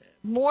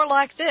more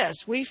like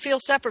this. We feel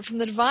separate from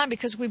the divine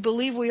because we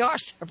believe we are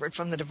separate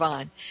from the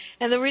divine.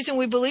 And the reason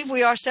we believe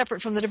we are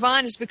separate from the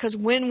divine is because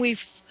when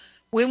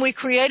we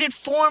created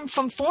form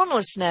from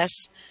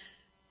formlessness,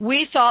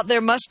 we thought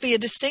there must be a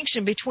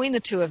distinction between the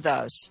two of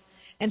those.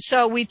 And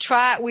so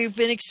we've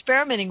been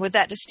experimenting with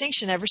that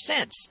distinction ever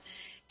since.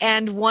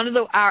 And one of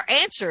our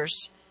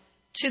answers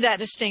to that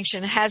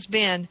distinction has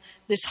been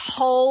this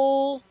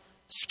whole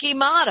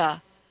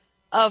schemata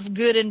of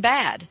good and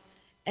bad.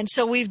 And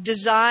so we've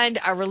designed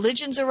our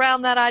religions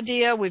around that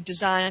idea. We've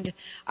designed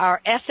our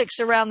ethics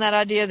around that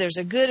idea. There's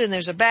a good and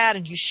there's a bad,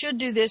 and you should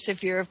do this.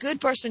 If you're a good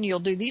person, you'll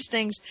do these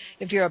things.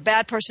 If you're a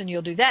bad person,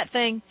 you'll do that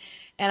thing.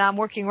 And I'm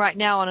working right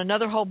now on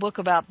another whole book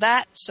about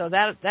that, so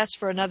that's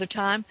for another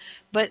time.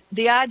 But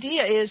the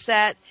idea is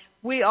that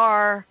we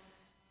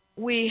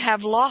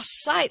have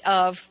lost sight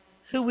of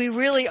who we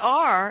really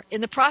are in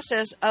the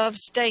process of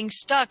staying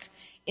stuck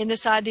in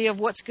this idea of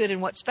what's good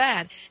and what's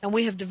bad. And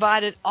we have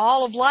divided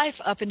all of life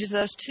up into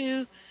those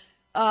two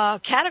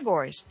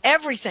categories.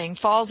 Everything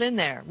falls in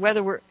there,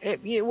 whether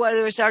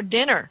it's our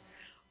dinner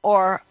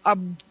or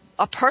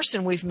a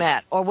person we've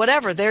met or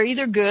whatever. They're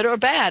either good or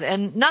bad,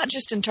 and not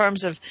just in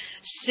terms of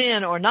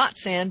sin or not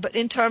sin, but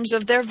in terms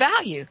of their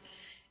value.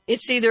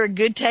 It's either a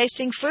good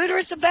tasting food or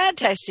it's a bad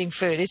tasting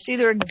food. It's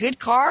either a good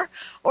car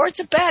or it's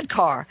a bad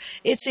car.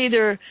 It's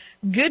either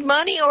good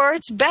money or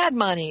it's bad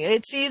money.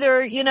 It's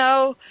either,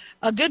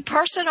 a good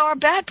person or a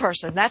bad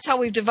person. That's how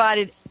we've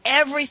divided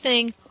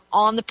everything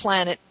on the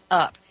planet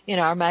up in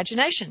our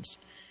imaginations.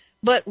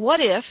 But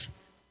what if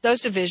those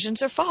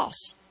divisions are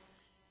false?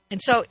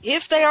 And so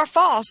if they are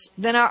false,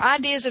 then our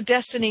ideas of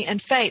destiny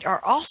and fate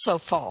are also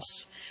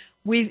false.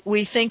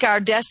 We think our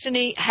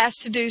destiny has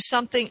to do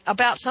something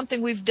about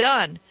something we've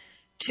done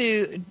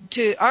to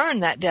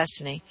earn that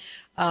destiny.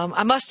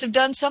 I must have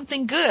done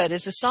something good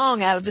is a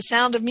song out of The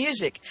Sound of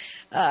Music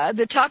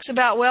that talks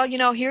about,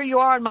 here you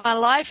are in my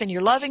life and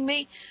you're loving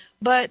me,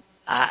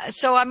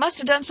 so I must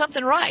have done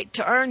something right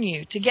to earn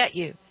you, to get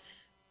you.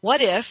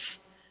 What if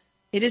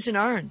it isn't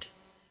earned?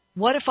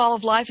 What if all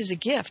of life is a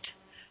gift?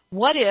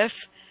 What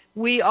if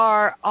we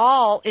are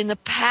all in the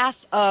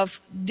path of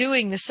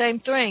doing the same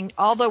thing,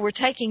 although we're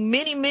taking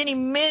many, many,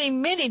 many,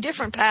 many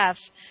different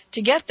paths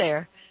to get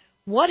there?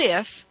 What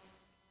if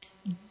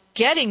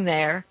getting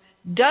there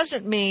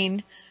doesn't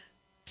mean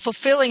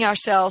fulfilling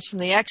ourselves from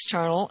the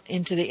external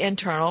into the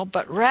internal,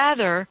 but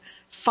rather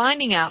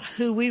finding out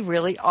who we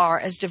really are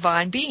as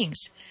divine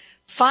beings?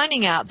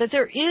 Finding out that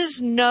there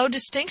is no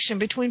distinction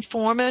between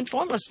form and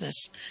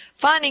formlessness.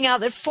 Finding out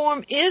that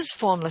form is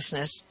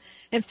formlessness.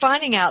 And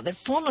finding out that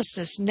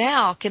formlessness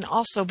now can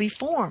also be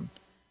form.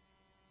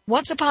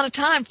 Once upon a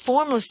time,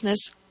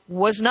 formlessness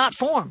was not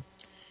form.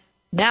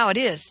 Now it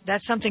is.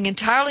 That's something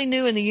entirely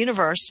new in the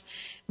universe.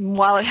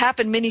 While it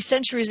happened many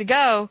centuries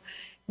ago,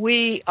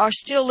 we are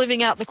still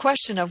living out the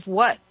question of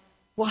what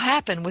will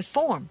happen with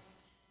form.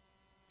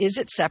 Is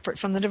it separate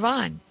from the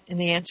divine? And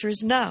the answer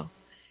is no.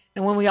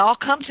 And when we all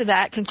come to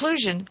that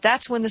conclusion,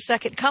 that's when the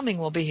second coming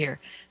will be here.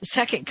 The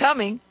second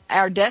coming,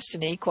 our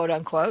destiny, quote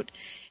unquote,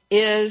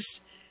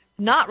 is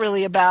not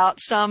really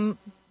about some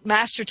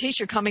master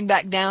teacher coming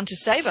back down to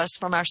save us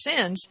from our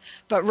sins,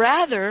 but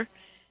rather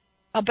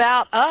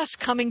about us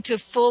coming to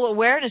full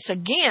awareness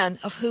again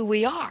of who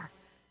we are.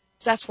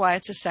 That's why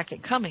it's a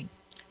second coming.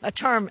 A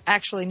term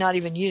actually not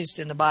even used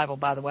in the Bible,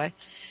 by the way.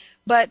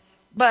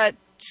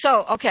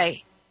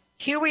 Okay,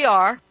 here we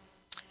are.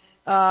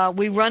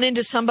 We run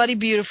into somebody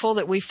beautiful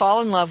that we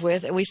fall in love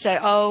with, and we say,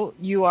 oh,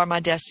 you are my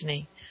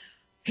destiny.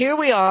 Here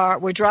we are,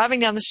 we're driving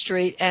down the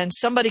street, and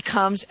somebody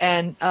comes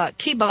and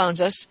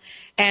T-bones us,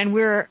 and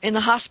we're in the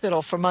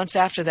hospital for months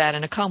after that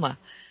in a coma.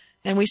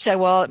 And we say,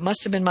 well, it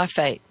must have been my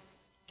fate.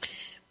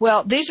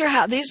 Well, these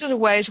are the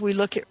ways we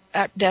look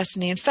at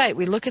destiny and fate.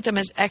 We look at them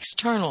as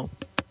external.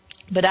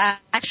 But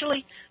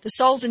actually, the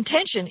soul's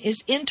intention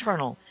is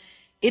internal.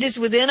 It is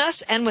within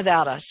us and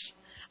without us.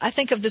 I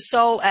think of the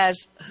soul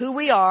as who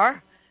we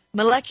are,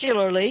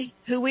 molecularly,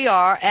 who we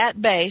are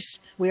at base,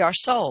 we are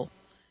soul.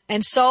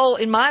 And soul,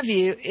 in my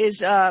view,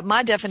 is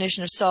my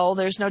definition of soul.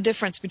 There's no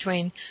difference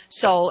between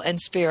soul and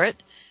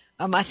spirit.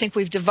 I think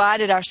we've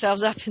divided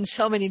ourselves up in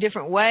so many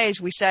different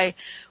ways. We say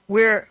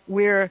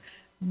we're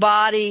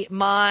body,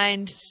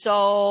 mind,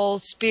 soul,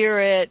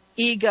 spirit,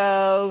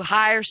 ego,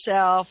 higher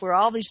self. We're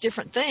all these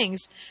different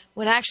things,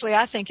 when actually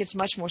I think it's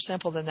much more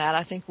simple than that.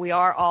 I think we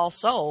are all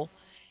soul.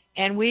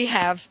 And we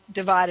have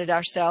divided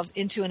ourselves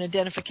into an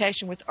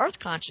identification with earth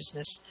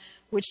consciousness,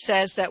 which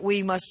says that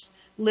we must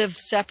live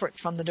separate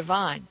from the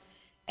divine.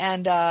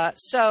 And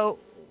so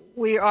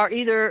we are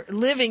either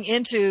living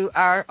into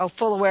a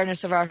full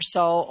awareness of our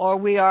soul, or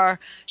we are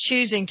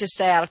choosing to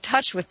stay out of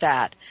touch with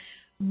that.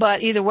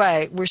 But either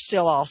way, we're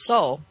still all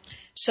soul.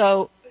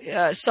 So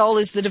soul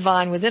is the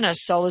divine within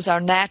us. Soul is our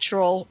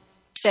natural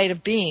state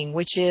of being,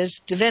 which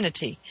is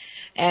divinity.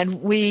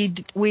 And we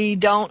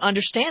don't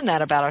understand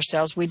that about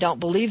ourselves. We don't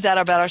believe that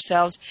about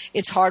ourselves.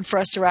 It's hard for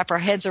us to wrap our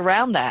heads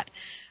around that.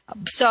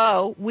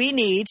 So we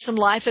need some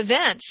life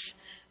events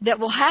that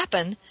will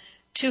happen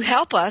to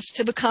help us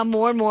to become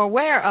more and more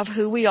aware of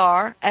who we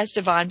are as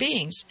divine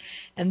beings.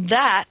 And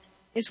that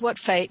is what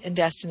fate and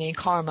destiny and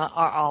karma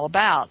are all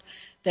about.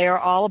 They are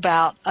all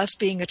about us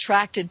being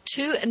attracted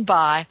to and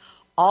by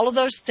all of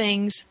those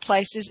things,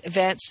 places,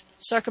 events,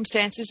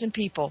 circumstances, and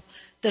people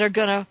that are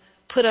going to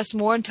put us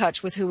more in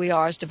touch with who we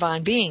are as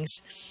divine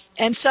beings.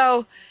 And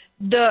so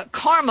the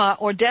karma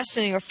or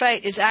destiny or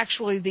fate is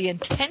actually the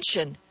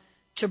intention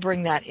to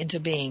bring that into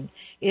being.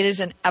 It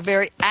is a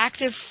very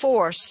active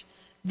force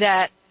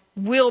that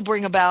will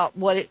bring about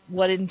what it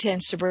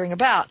intends to bring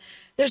about.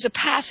 There's a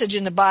passage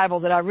in the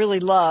Bible that I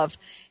really love.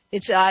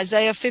 It's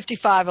Isaiah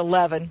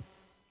 55:11,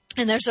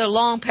 and there's a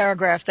long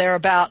paragraph there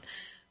about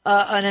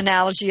an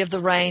analogy of the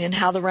rain and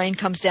how the rain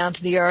comes down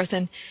to the earth.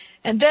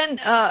 And then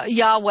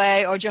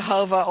Yahweh or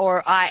Jehovah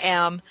or I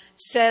Am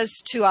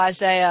says to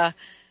Isaiah,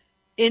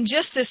 in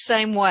just this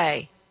same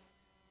way,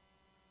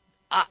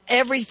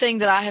 everything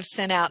that I have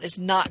sent out is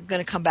not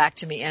going to come back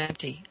to me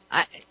empty.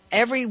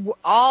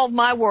 All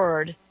my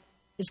word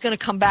is going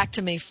to come back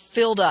to me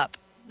filled up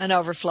and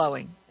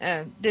overflowing.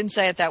 Didn't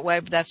say it that way,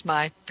 but that's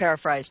my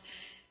paraphrase.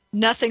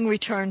 Nothing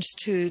returns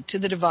to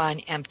the divine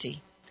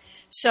empty.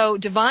 So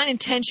divine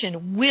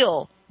intention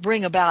will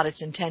bring about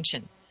its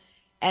intention.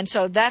 And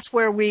so that's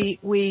where we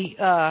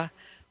have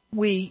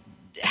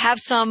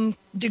some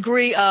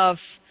degree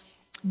of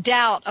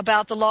doubt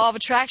about the law of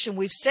attraction.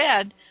 We've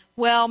said,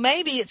 well,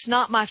 maybe it's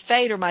not my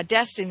fate or my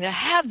destiny to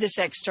have this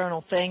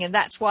external thing, and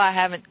that's why I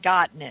haven't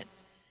gotten it.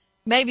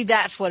 Maybe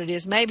that's what it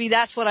is. Maybe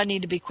that's what I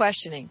need to be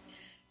questioning.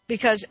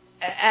 Because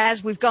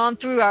as we've gone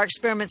through our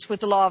experiments with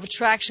the law of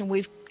attraction,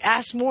 we've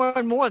asked more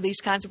and more of these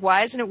kinds of,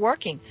 why isn't it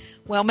working?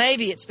 Well,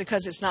 maybe it's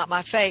because it's not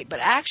my fate. But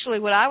actually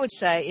what I would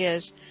say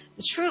is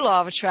the true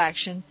law of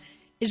attraction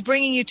is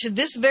bringing you to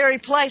this very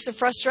place of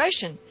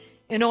frustration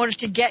in order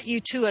to get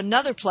you to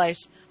another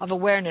place of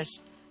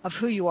awareness of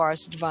who you are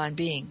as a divine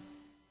being.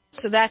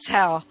 So that's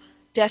how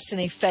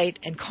destiny, fate,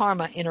 and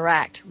karma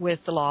interact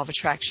with the law of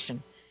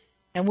attraction.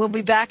 And we'll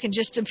be back in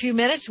just a few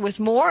minutes with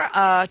more,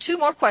 2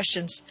 more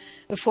questions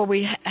before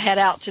we head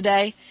out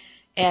today.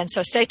 And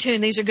so stay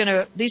tuned.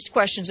 These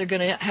questions are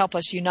going to help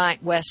us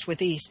unite West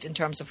with East in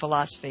terms of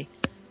philosophy.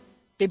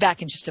 Be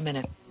back in just a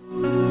minute.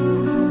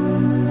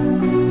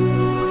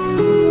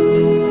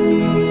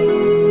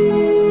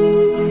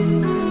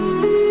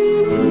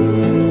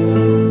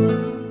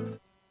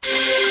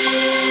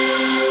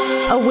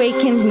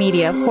 Awakened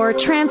Media for a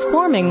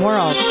transforming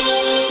world.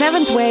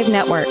 Seventh Wave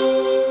Network.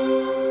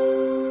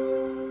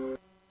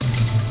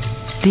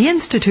 The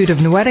Institute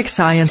of Noetic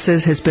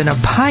Sciences has been a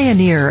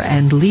pioneer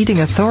and leading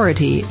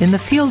authority in the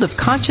field of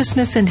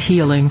consciousness and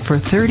healing for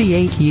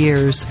 38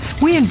 years.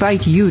 We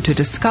invite you to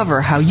discover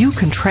how you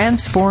can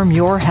transform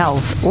your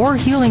health or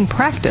healing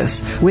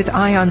practice with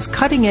ION's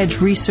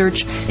cutting-edge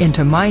research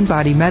into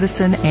mind-body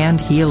medicine and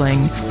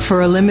healing.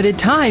 For a limited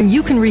time,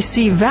 you can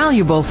receive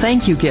valuable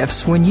thank you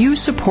gifts when you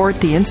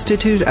support the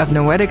Institute of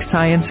Noetic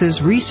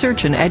Sciences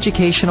research and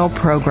educational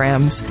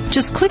programs.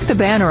 Just click the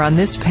banner on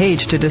this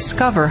page to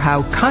discover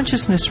how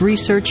consciousness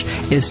research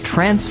is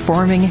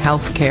transforming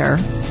healthcare.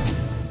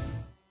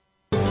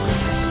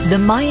 The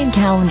Mayan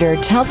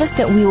calendar tells us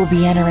that we will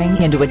be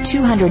entering into a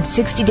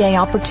 260-day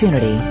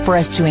opportunity for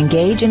us to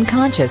engage in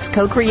conscious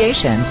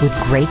co-creation with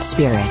Great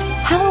Spirit.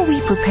 How will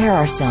we prepare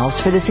ourselves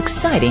for this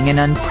exciting and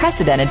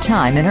unprecedented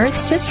time in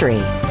Earth's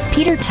history?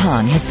 Peter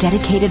Tung has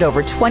dedicated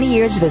over 20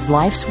 years of his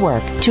life's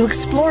work to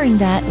exploring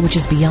that which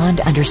is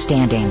beyond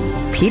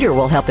understanding. Peter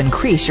will help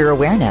increase your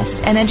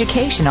awareness and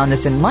education on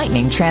this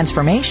enlightening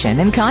transformation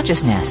in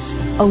consciousness.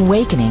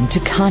 Awakening to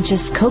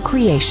Conscious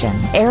Co-Creation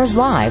airs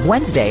live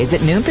Wednesdays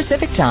at noon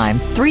Pacific Time,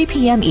 3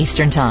 p.m.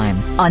 Eastern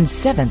Time on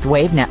Seventh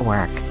Wave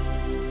Network.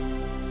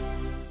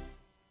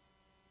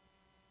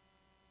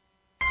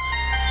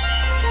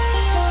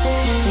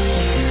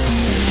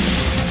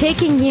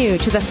 Taking you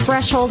to the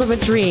threshold of a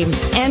dream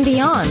and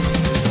beyond.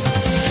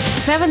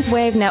 Seventh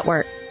Wave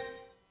Network.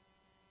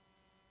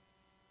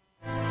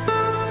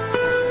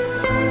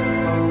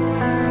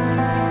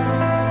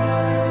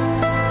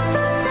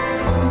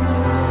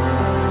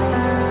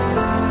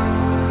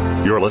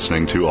 You're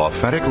listening to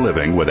Authentic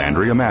Living with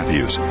Andrea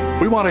Matthews.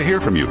 We want to hear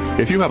from you.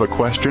 If you have a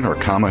question or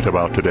comment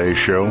about today's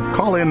show,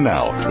 call in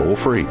now, toll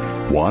free,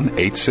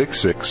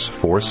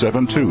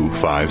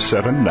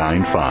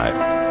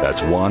 1-866-472-5795.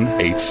 That's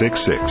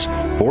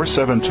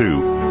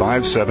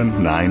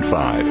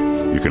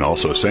 1-866-472-5795. You can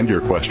also send your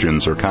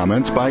questions or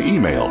comments by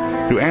email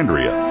to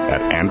Andrea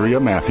at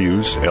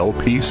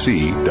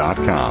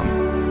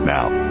AndreaMatthewsLPC.com.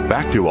 Now,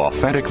 back to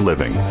Authentic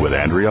Living with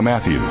Andrea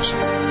Matthews.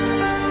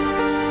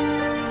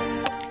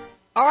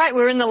 All right,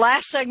 we're in the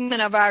last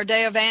segment of our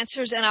Day of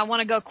Answers, and I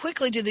want to go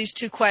quickly to these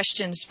two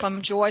questions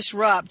from Joyce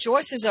Rupp.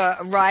 Joyce is a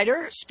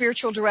writer,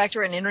 spiritual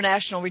director, and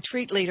international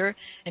retreat leader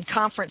and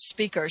conference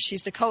speaker.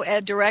 She's the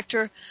co-ed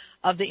director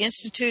of the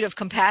Institute of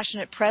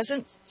Compassionate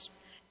Presence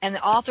and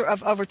the author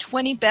of over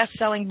 20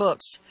 best-selling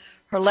books.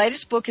 Her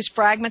latest book is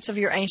Fragments of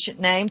Your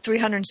Ancient Name,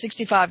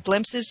 365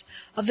 Glimpses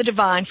of the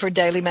Divine for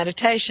Daily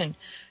Meditation.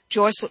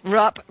 Joyce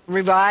Rupp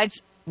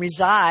resides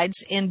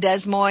in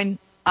Des Moines,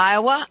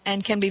 Iowa,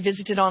 and can be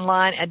visited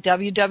online at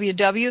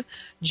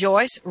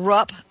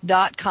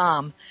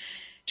www.joycerupp.com.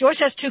 Joyce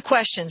has two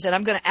questions, and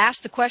I'm going to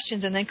ask the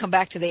questions and then come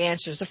back to the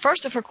answers. The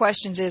first of her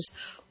questions is,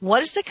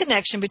 what is the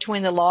connection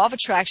between the law of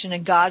attraction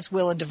and God's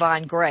will and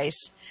divine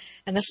grace?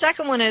 And the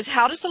second one is,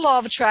 how does the law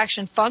of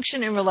attraction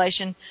function in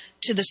relation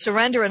to the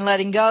surrender and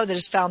letting go that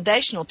is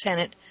foundational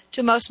tenet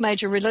to most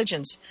major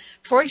religions?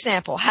 For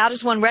example, how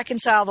does one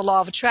reconcile the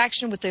law of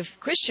attraction with the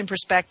Christian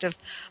perspective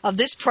of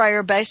this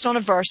prayer based on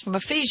a verse from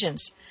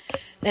Ephesians?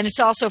 And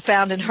it's also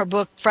found in her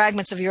book,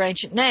 Fragments of Your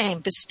Ancient Name,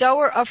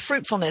 Bestower of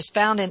Fruitfulness,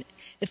 found in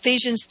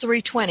Ephesians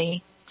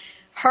 3:20.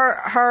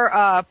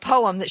 Her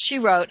poem that she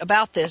wrote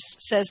about this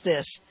says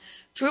this: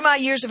 through my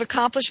years of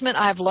accomplishment,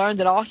 I have learned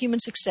that all human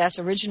success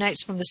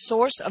originates from the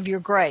source of your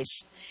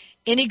grace.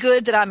 Any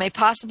good that I may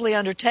possibly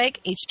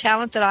undertake, each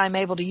talent that I am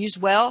able to use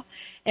well,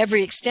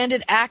 every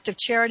extended act of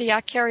charity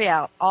I carry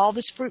out, all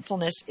this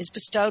fruitfulness is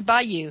bestowed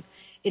by you.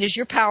 It is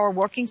your power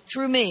working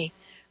through me,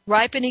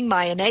 ripening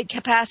my innate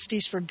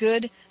capacities for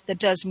good that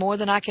does more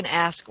than I can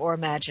ask or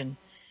imagine.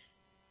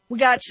 We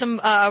got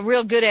some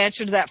real good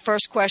answer to that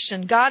first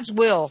question. God's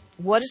will.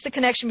 What is the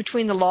connection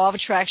between the law of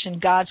attraction,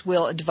 God's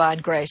will, and divine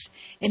grace?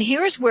 And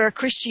here is where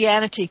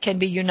Christianity can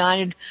be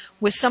united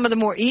with some of the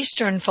more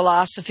Eastern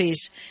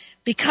philosophies,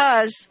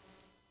 because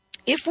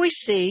if we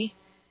see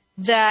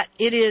that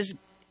it is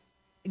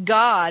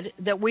God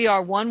that we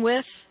are one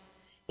with,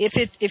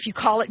 if you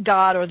call it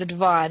God or the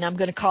divine, I'm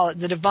going to call it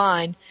the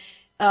divine,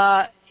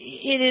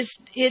 it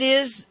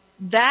is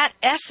that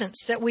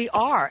essence that we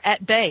are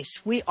at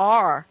base. We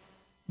are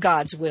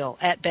God's will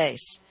at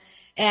base.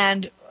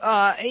 And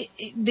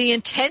the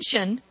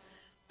intention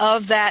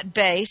of that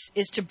base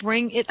is to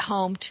bring it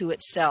home to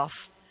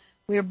itself.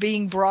 We are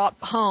being brought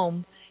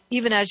home,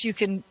 even as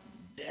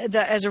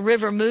as a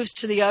river moves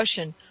to the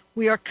ocean,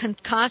 we are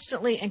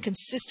constantly and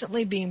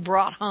consistently being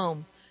brought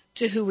home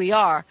to who we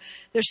are.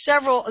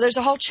 There's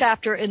a whole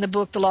chapter in the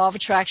book, The Law of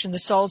Attraction, The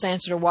Soul's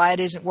Answer to Why It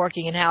Isn't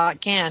Working and How It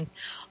Can,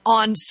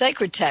 on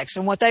sacred texts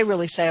and what they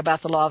really say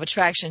about the law of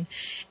attraction.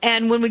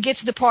 And when we get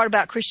to the part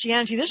about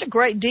Christianity, there's a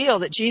great deal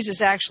that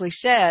Jesus actually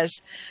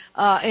says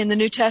in the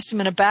New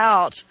Testament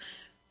about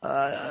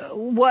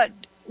what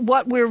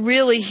we're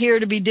really here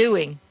to be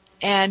doing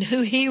and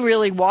who he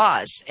really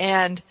was.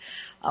 And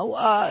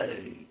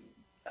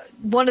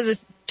one of the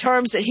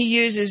terms that he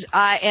uses,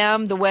 I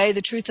am the way,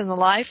 the truth, and the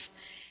life.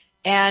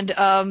 And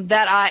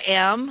that I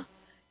am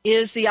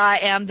is the I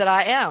am that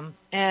I am.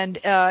 And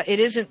it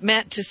isn't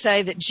meant to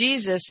say that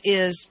Jesus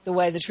is the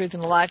way, the truth,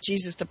 and the life.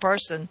 Jesus, the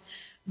person,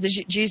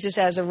 Jesus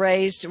as a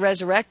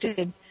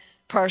resurrected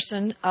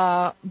person,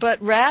 but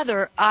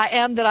rather I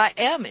am that I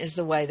am is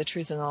the way, the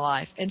truth, and the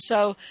life. And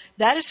so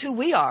that is who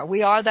we are.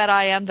 We are that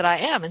I am that I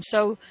am. And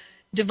so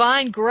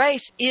divine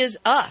grace is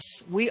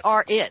us. We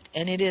are it,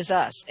 and it is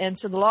us. And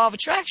so the law of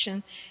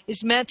attraction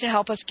is meant to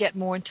help us get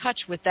more in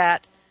touch with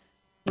that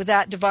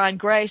divine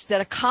grace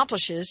that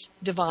accomplishes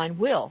divine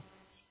will.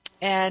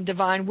 And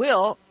divine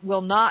will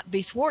not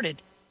be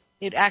thwarted.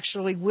 It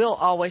actually will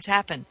always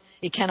happen.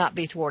 It cannot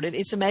be thwarted.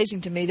 It's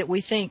amazing to me that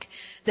we think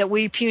that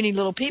we puny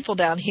little people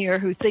down here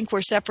who think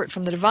we're separate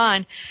from the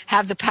divine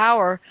have the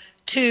power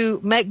to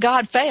make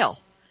God fail.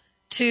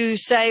 To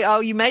say,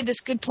 oh, you made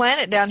this good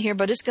planet down here,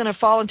 but it's going to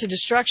fall into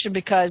destruction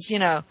because, you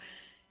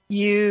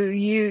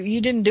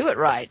didn't do it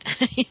right.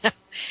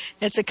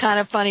 It's a kind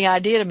of funny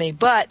idea to me.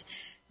 But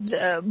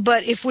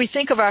if we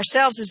think of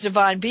ourselves as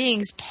divine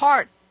beings,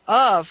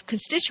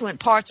 constituent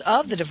parts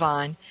of the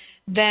divine,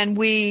 then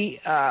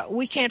we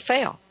can't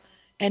fail,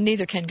 and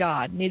neither can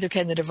God, neither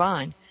can the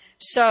divine.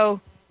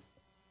 So,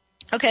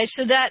 okay,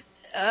 so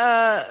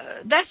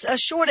that's a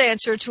short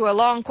answer to a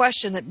long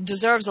question that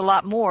deserves a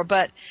lot more.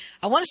 But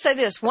I want to say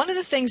this: one of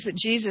the things that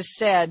Jesus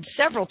said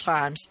several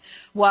times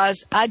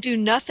was, "I do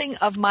nothing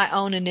of my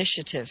own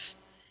initiative,"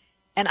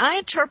 and I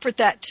interpret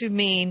that to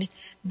mean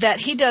that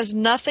he does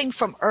nothing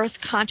from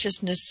earth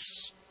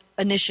consciousness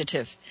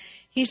initiative.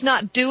 He's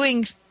not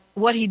doing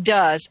what he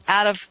does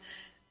out of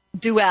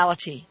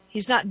duality.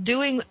 He's not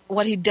doing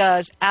what he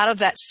does out of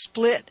that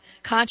split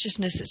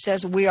consciousness that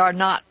says we are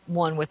not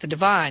one with the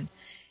divine.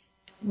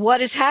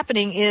 What is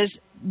happening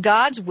is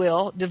God's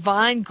will,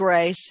 divine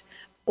grace,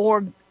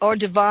 or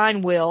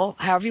divine will,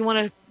 however you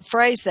want to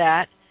phrase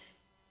that,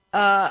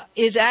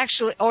 is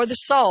actually, or the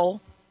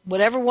soul,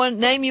 whatever one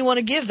name you want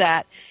to give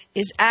that,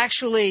 is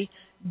actually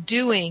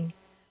doing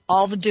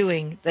all the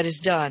doing that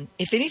is done.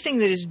 If anything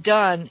that is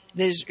done,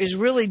 that is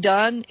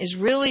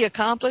really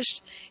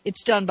accomplished,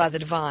 it's done by the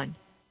divine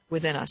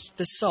within us,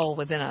 the soul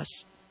within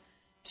us.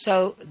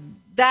 So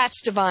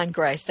that's divine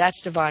grace.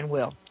 That's divine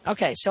will.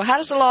 Okay, so how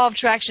does the law of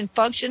attraction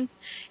function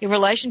in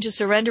relation to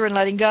surrender and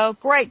letting go?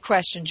 Great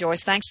question,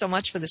 Joyce. Thanks so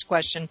much for this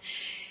question.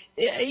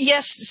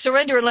 Yes,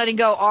 surrender and letting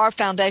go are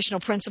foundational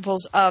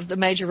principles of the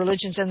major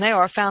religions, and they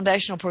are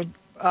foundational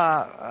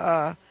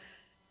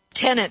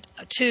tenet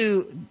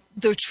to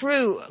the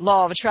true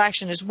law of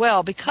attraction as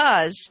well,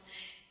 because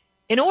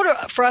in order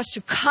for us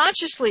to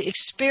consciously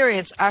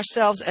experience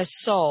ourselves as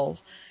soul,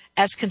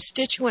 as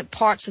constituent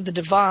parts of the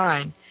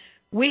divine,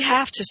 we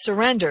have to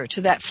surrender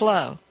to that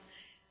flow.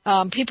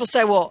 People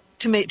say, well,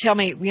 tell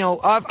me,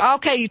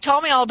 okay, you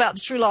told me all about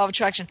the true law of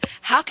attraction.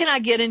 How can I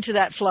get into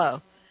that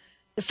flow?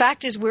 The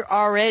fact is we're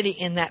already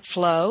in that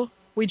flow.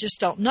 We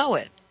just don't know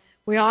it.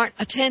 We aren't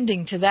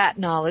attending to that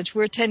knowledge.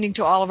 We're attending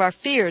to all of our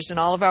fears and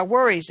all of our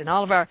worries and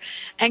all of our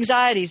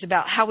anxieties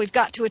about how we've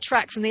got to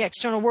attract from the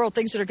external world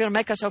things that are going to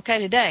make us okay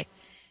today.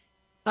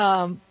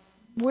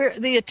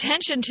 The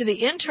attention to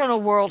the internal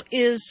world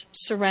is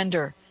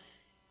surrender.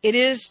 It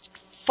is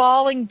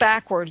falling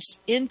backwards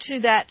into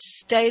that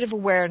state of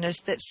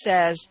awareness that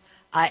says,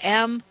 I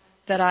am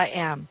that I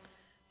am.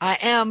 I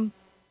am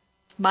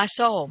my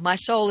soul. My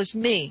soul is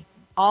me.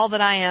 All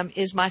that I am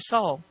is my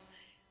soul.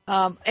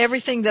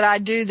 Everything that I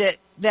do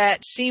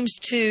that seems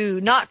to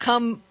not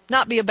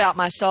be about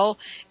my soul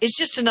is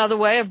just another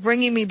way of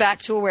bringing me back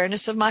to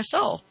awareness of my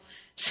soul.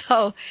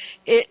 So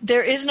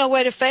there is no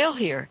way to fail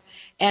here.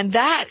 And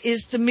that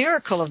is the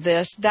miracle of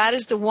this. That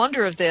is the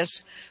wonder of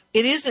this.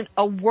 It isn't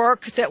a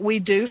work that we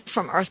do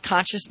from earth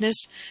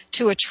consciousness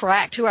to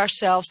attract to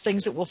ourselves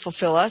things that will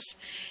fulfill us.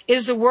 It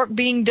is a work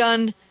being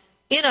done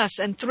in us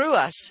and through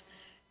us.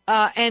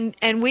 And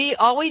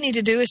all we need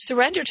to do is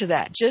surrender to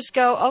that. Just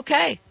go,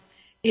 okay,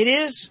 it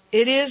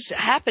is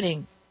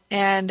happening,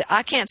 and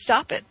I can't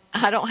stop it.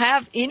 I don't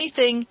have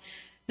anything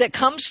that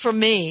comes from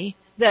me,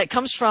 that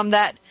comes from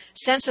that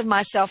sense of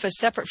myself as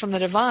separate from the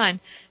divine.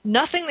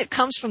 Nothing that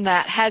comes from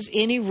that has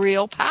any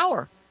real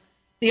power.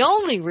 The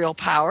only real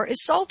power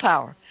is soul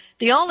power.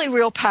 The only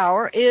real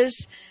power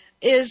is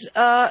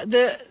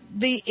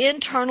the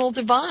internal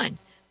divine.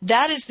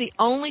 That is the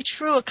only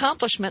true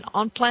accomplishment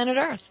on planet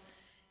Earth.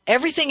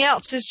 Everything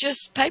else is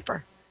just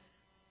paper.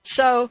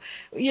 So,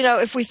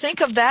 if we think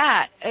of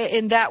that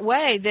in that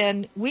way,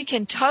 then we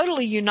can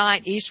totally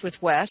unite East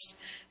with West,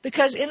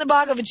 because in the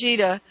Bhagavad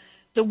Gita,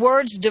 the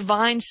words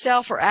divine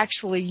self are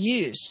actually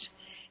used.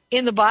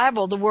 In the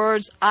Bible, the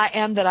words I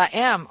am that I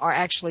am are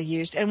actually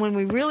used. And when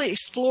we really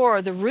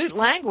explore the root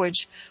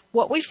language,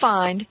 what we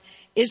find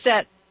is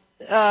that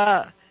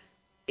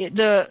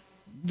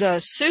the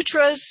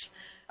sutras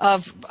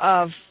of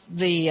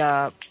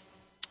the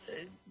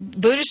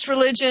Buddhist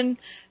religion,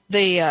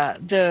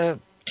 the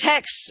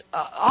texts,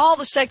 all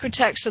the sacred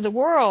texts of the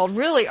world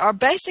really are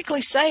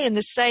basically saying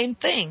the same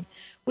thing,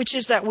 which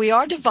is that we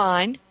are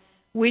divine,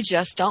 we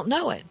just don't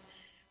know it.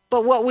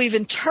 But what we've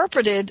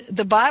interpreted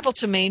the Bible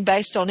to mean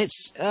based on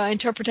its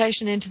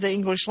interpretation into the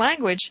English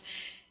language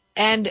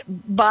and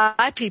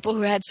by people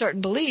who had certain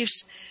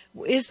beliefs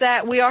is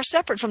that we are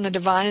separate from the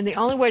divine, and the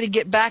only way to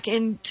get back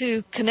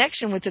into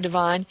connection with the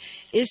divine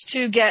is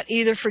to get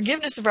either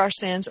forgiveness of our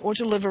sins or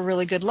to live a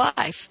really good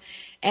life.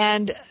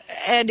 And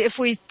if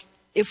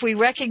we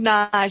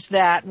recognize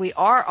that we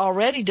are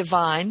already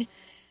divine,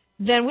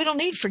 then we don't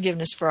need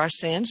forgiveness for our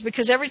sins,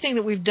 because everything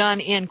that we've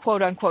done in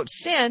quote-unquote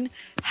sin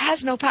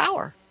has no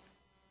power.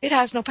 It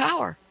has no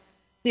power.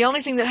 The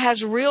only thing that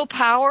has real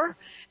power,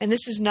 and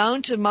this is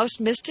known to most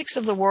mystics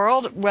of the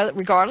world,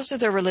 regardless of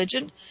their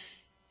religion,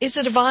 is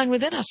the divine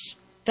within us.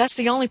 That's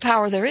the only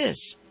power there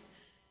is.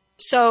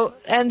 So,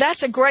 and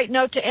that's a great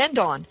note to end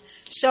on.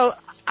 So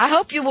I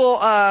hope you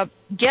will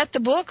get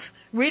the book,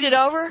 read it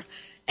over,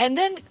 and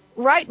then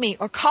write me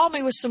or call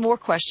me with some more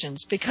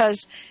questions,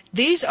 because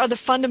these are the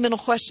fundamental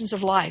questions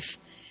of life.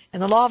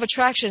 And the law of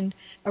attraction,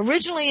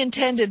 originally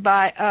intended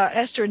by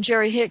Esther and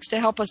Jerry Hicks to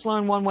help us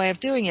learn one way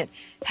of doing it,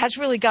 has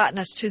really gotten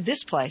us to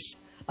this place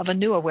of a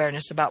new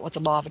awareness about what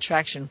the law of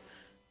attraction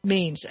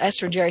means.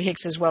 Esther and Jerry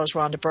Hicks as well as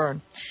Rhonda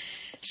Byrne.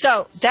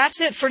 So that's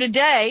it for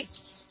today.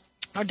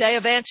 Our Day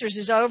of Answers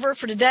is over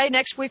for today.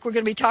 Next week we're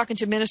going to be talking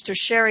to Minister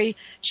Sherry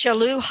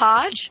Chelou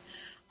Hodge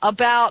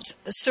about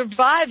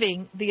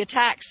surviving the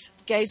attacks,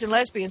 gays and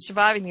lesbians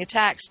surviving the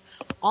attacks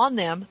on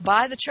them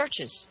by the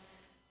churches.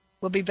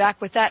 We'll be back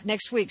with that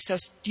next week, so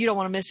you don't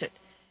want to miss it.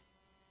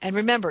 And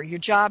remember, your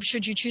job,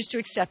 should you choose to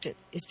accept it,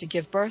 is to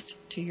give birth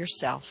to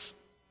yourself.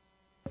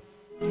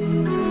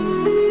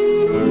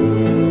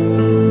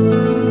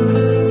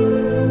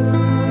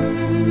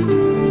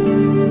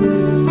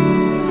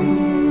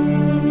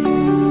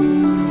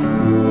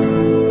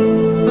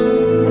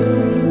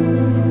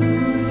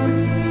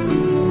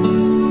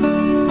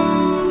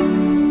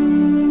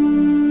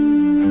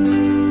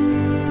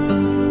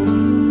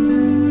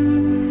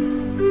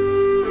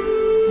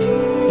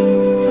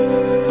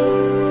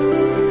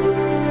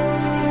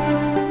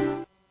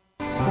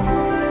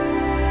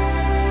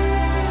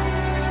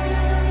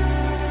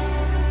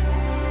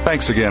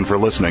 Thanks again for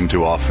listening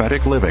to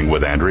Authentic Living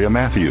with Andrea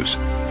Matthews.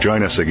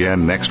 Join us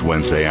again next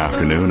Wednesday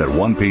afternoon at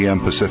 1 p.m.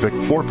 Pacific,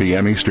 4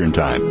 p.m. Eastern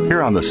Time,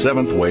 here on the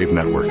Seventh Wave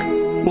Network.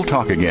 We'll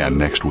talk again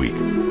next week.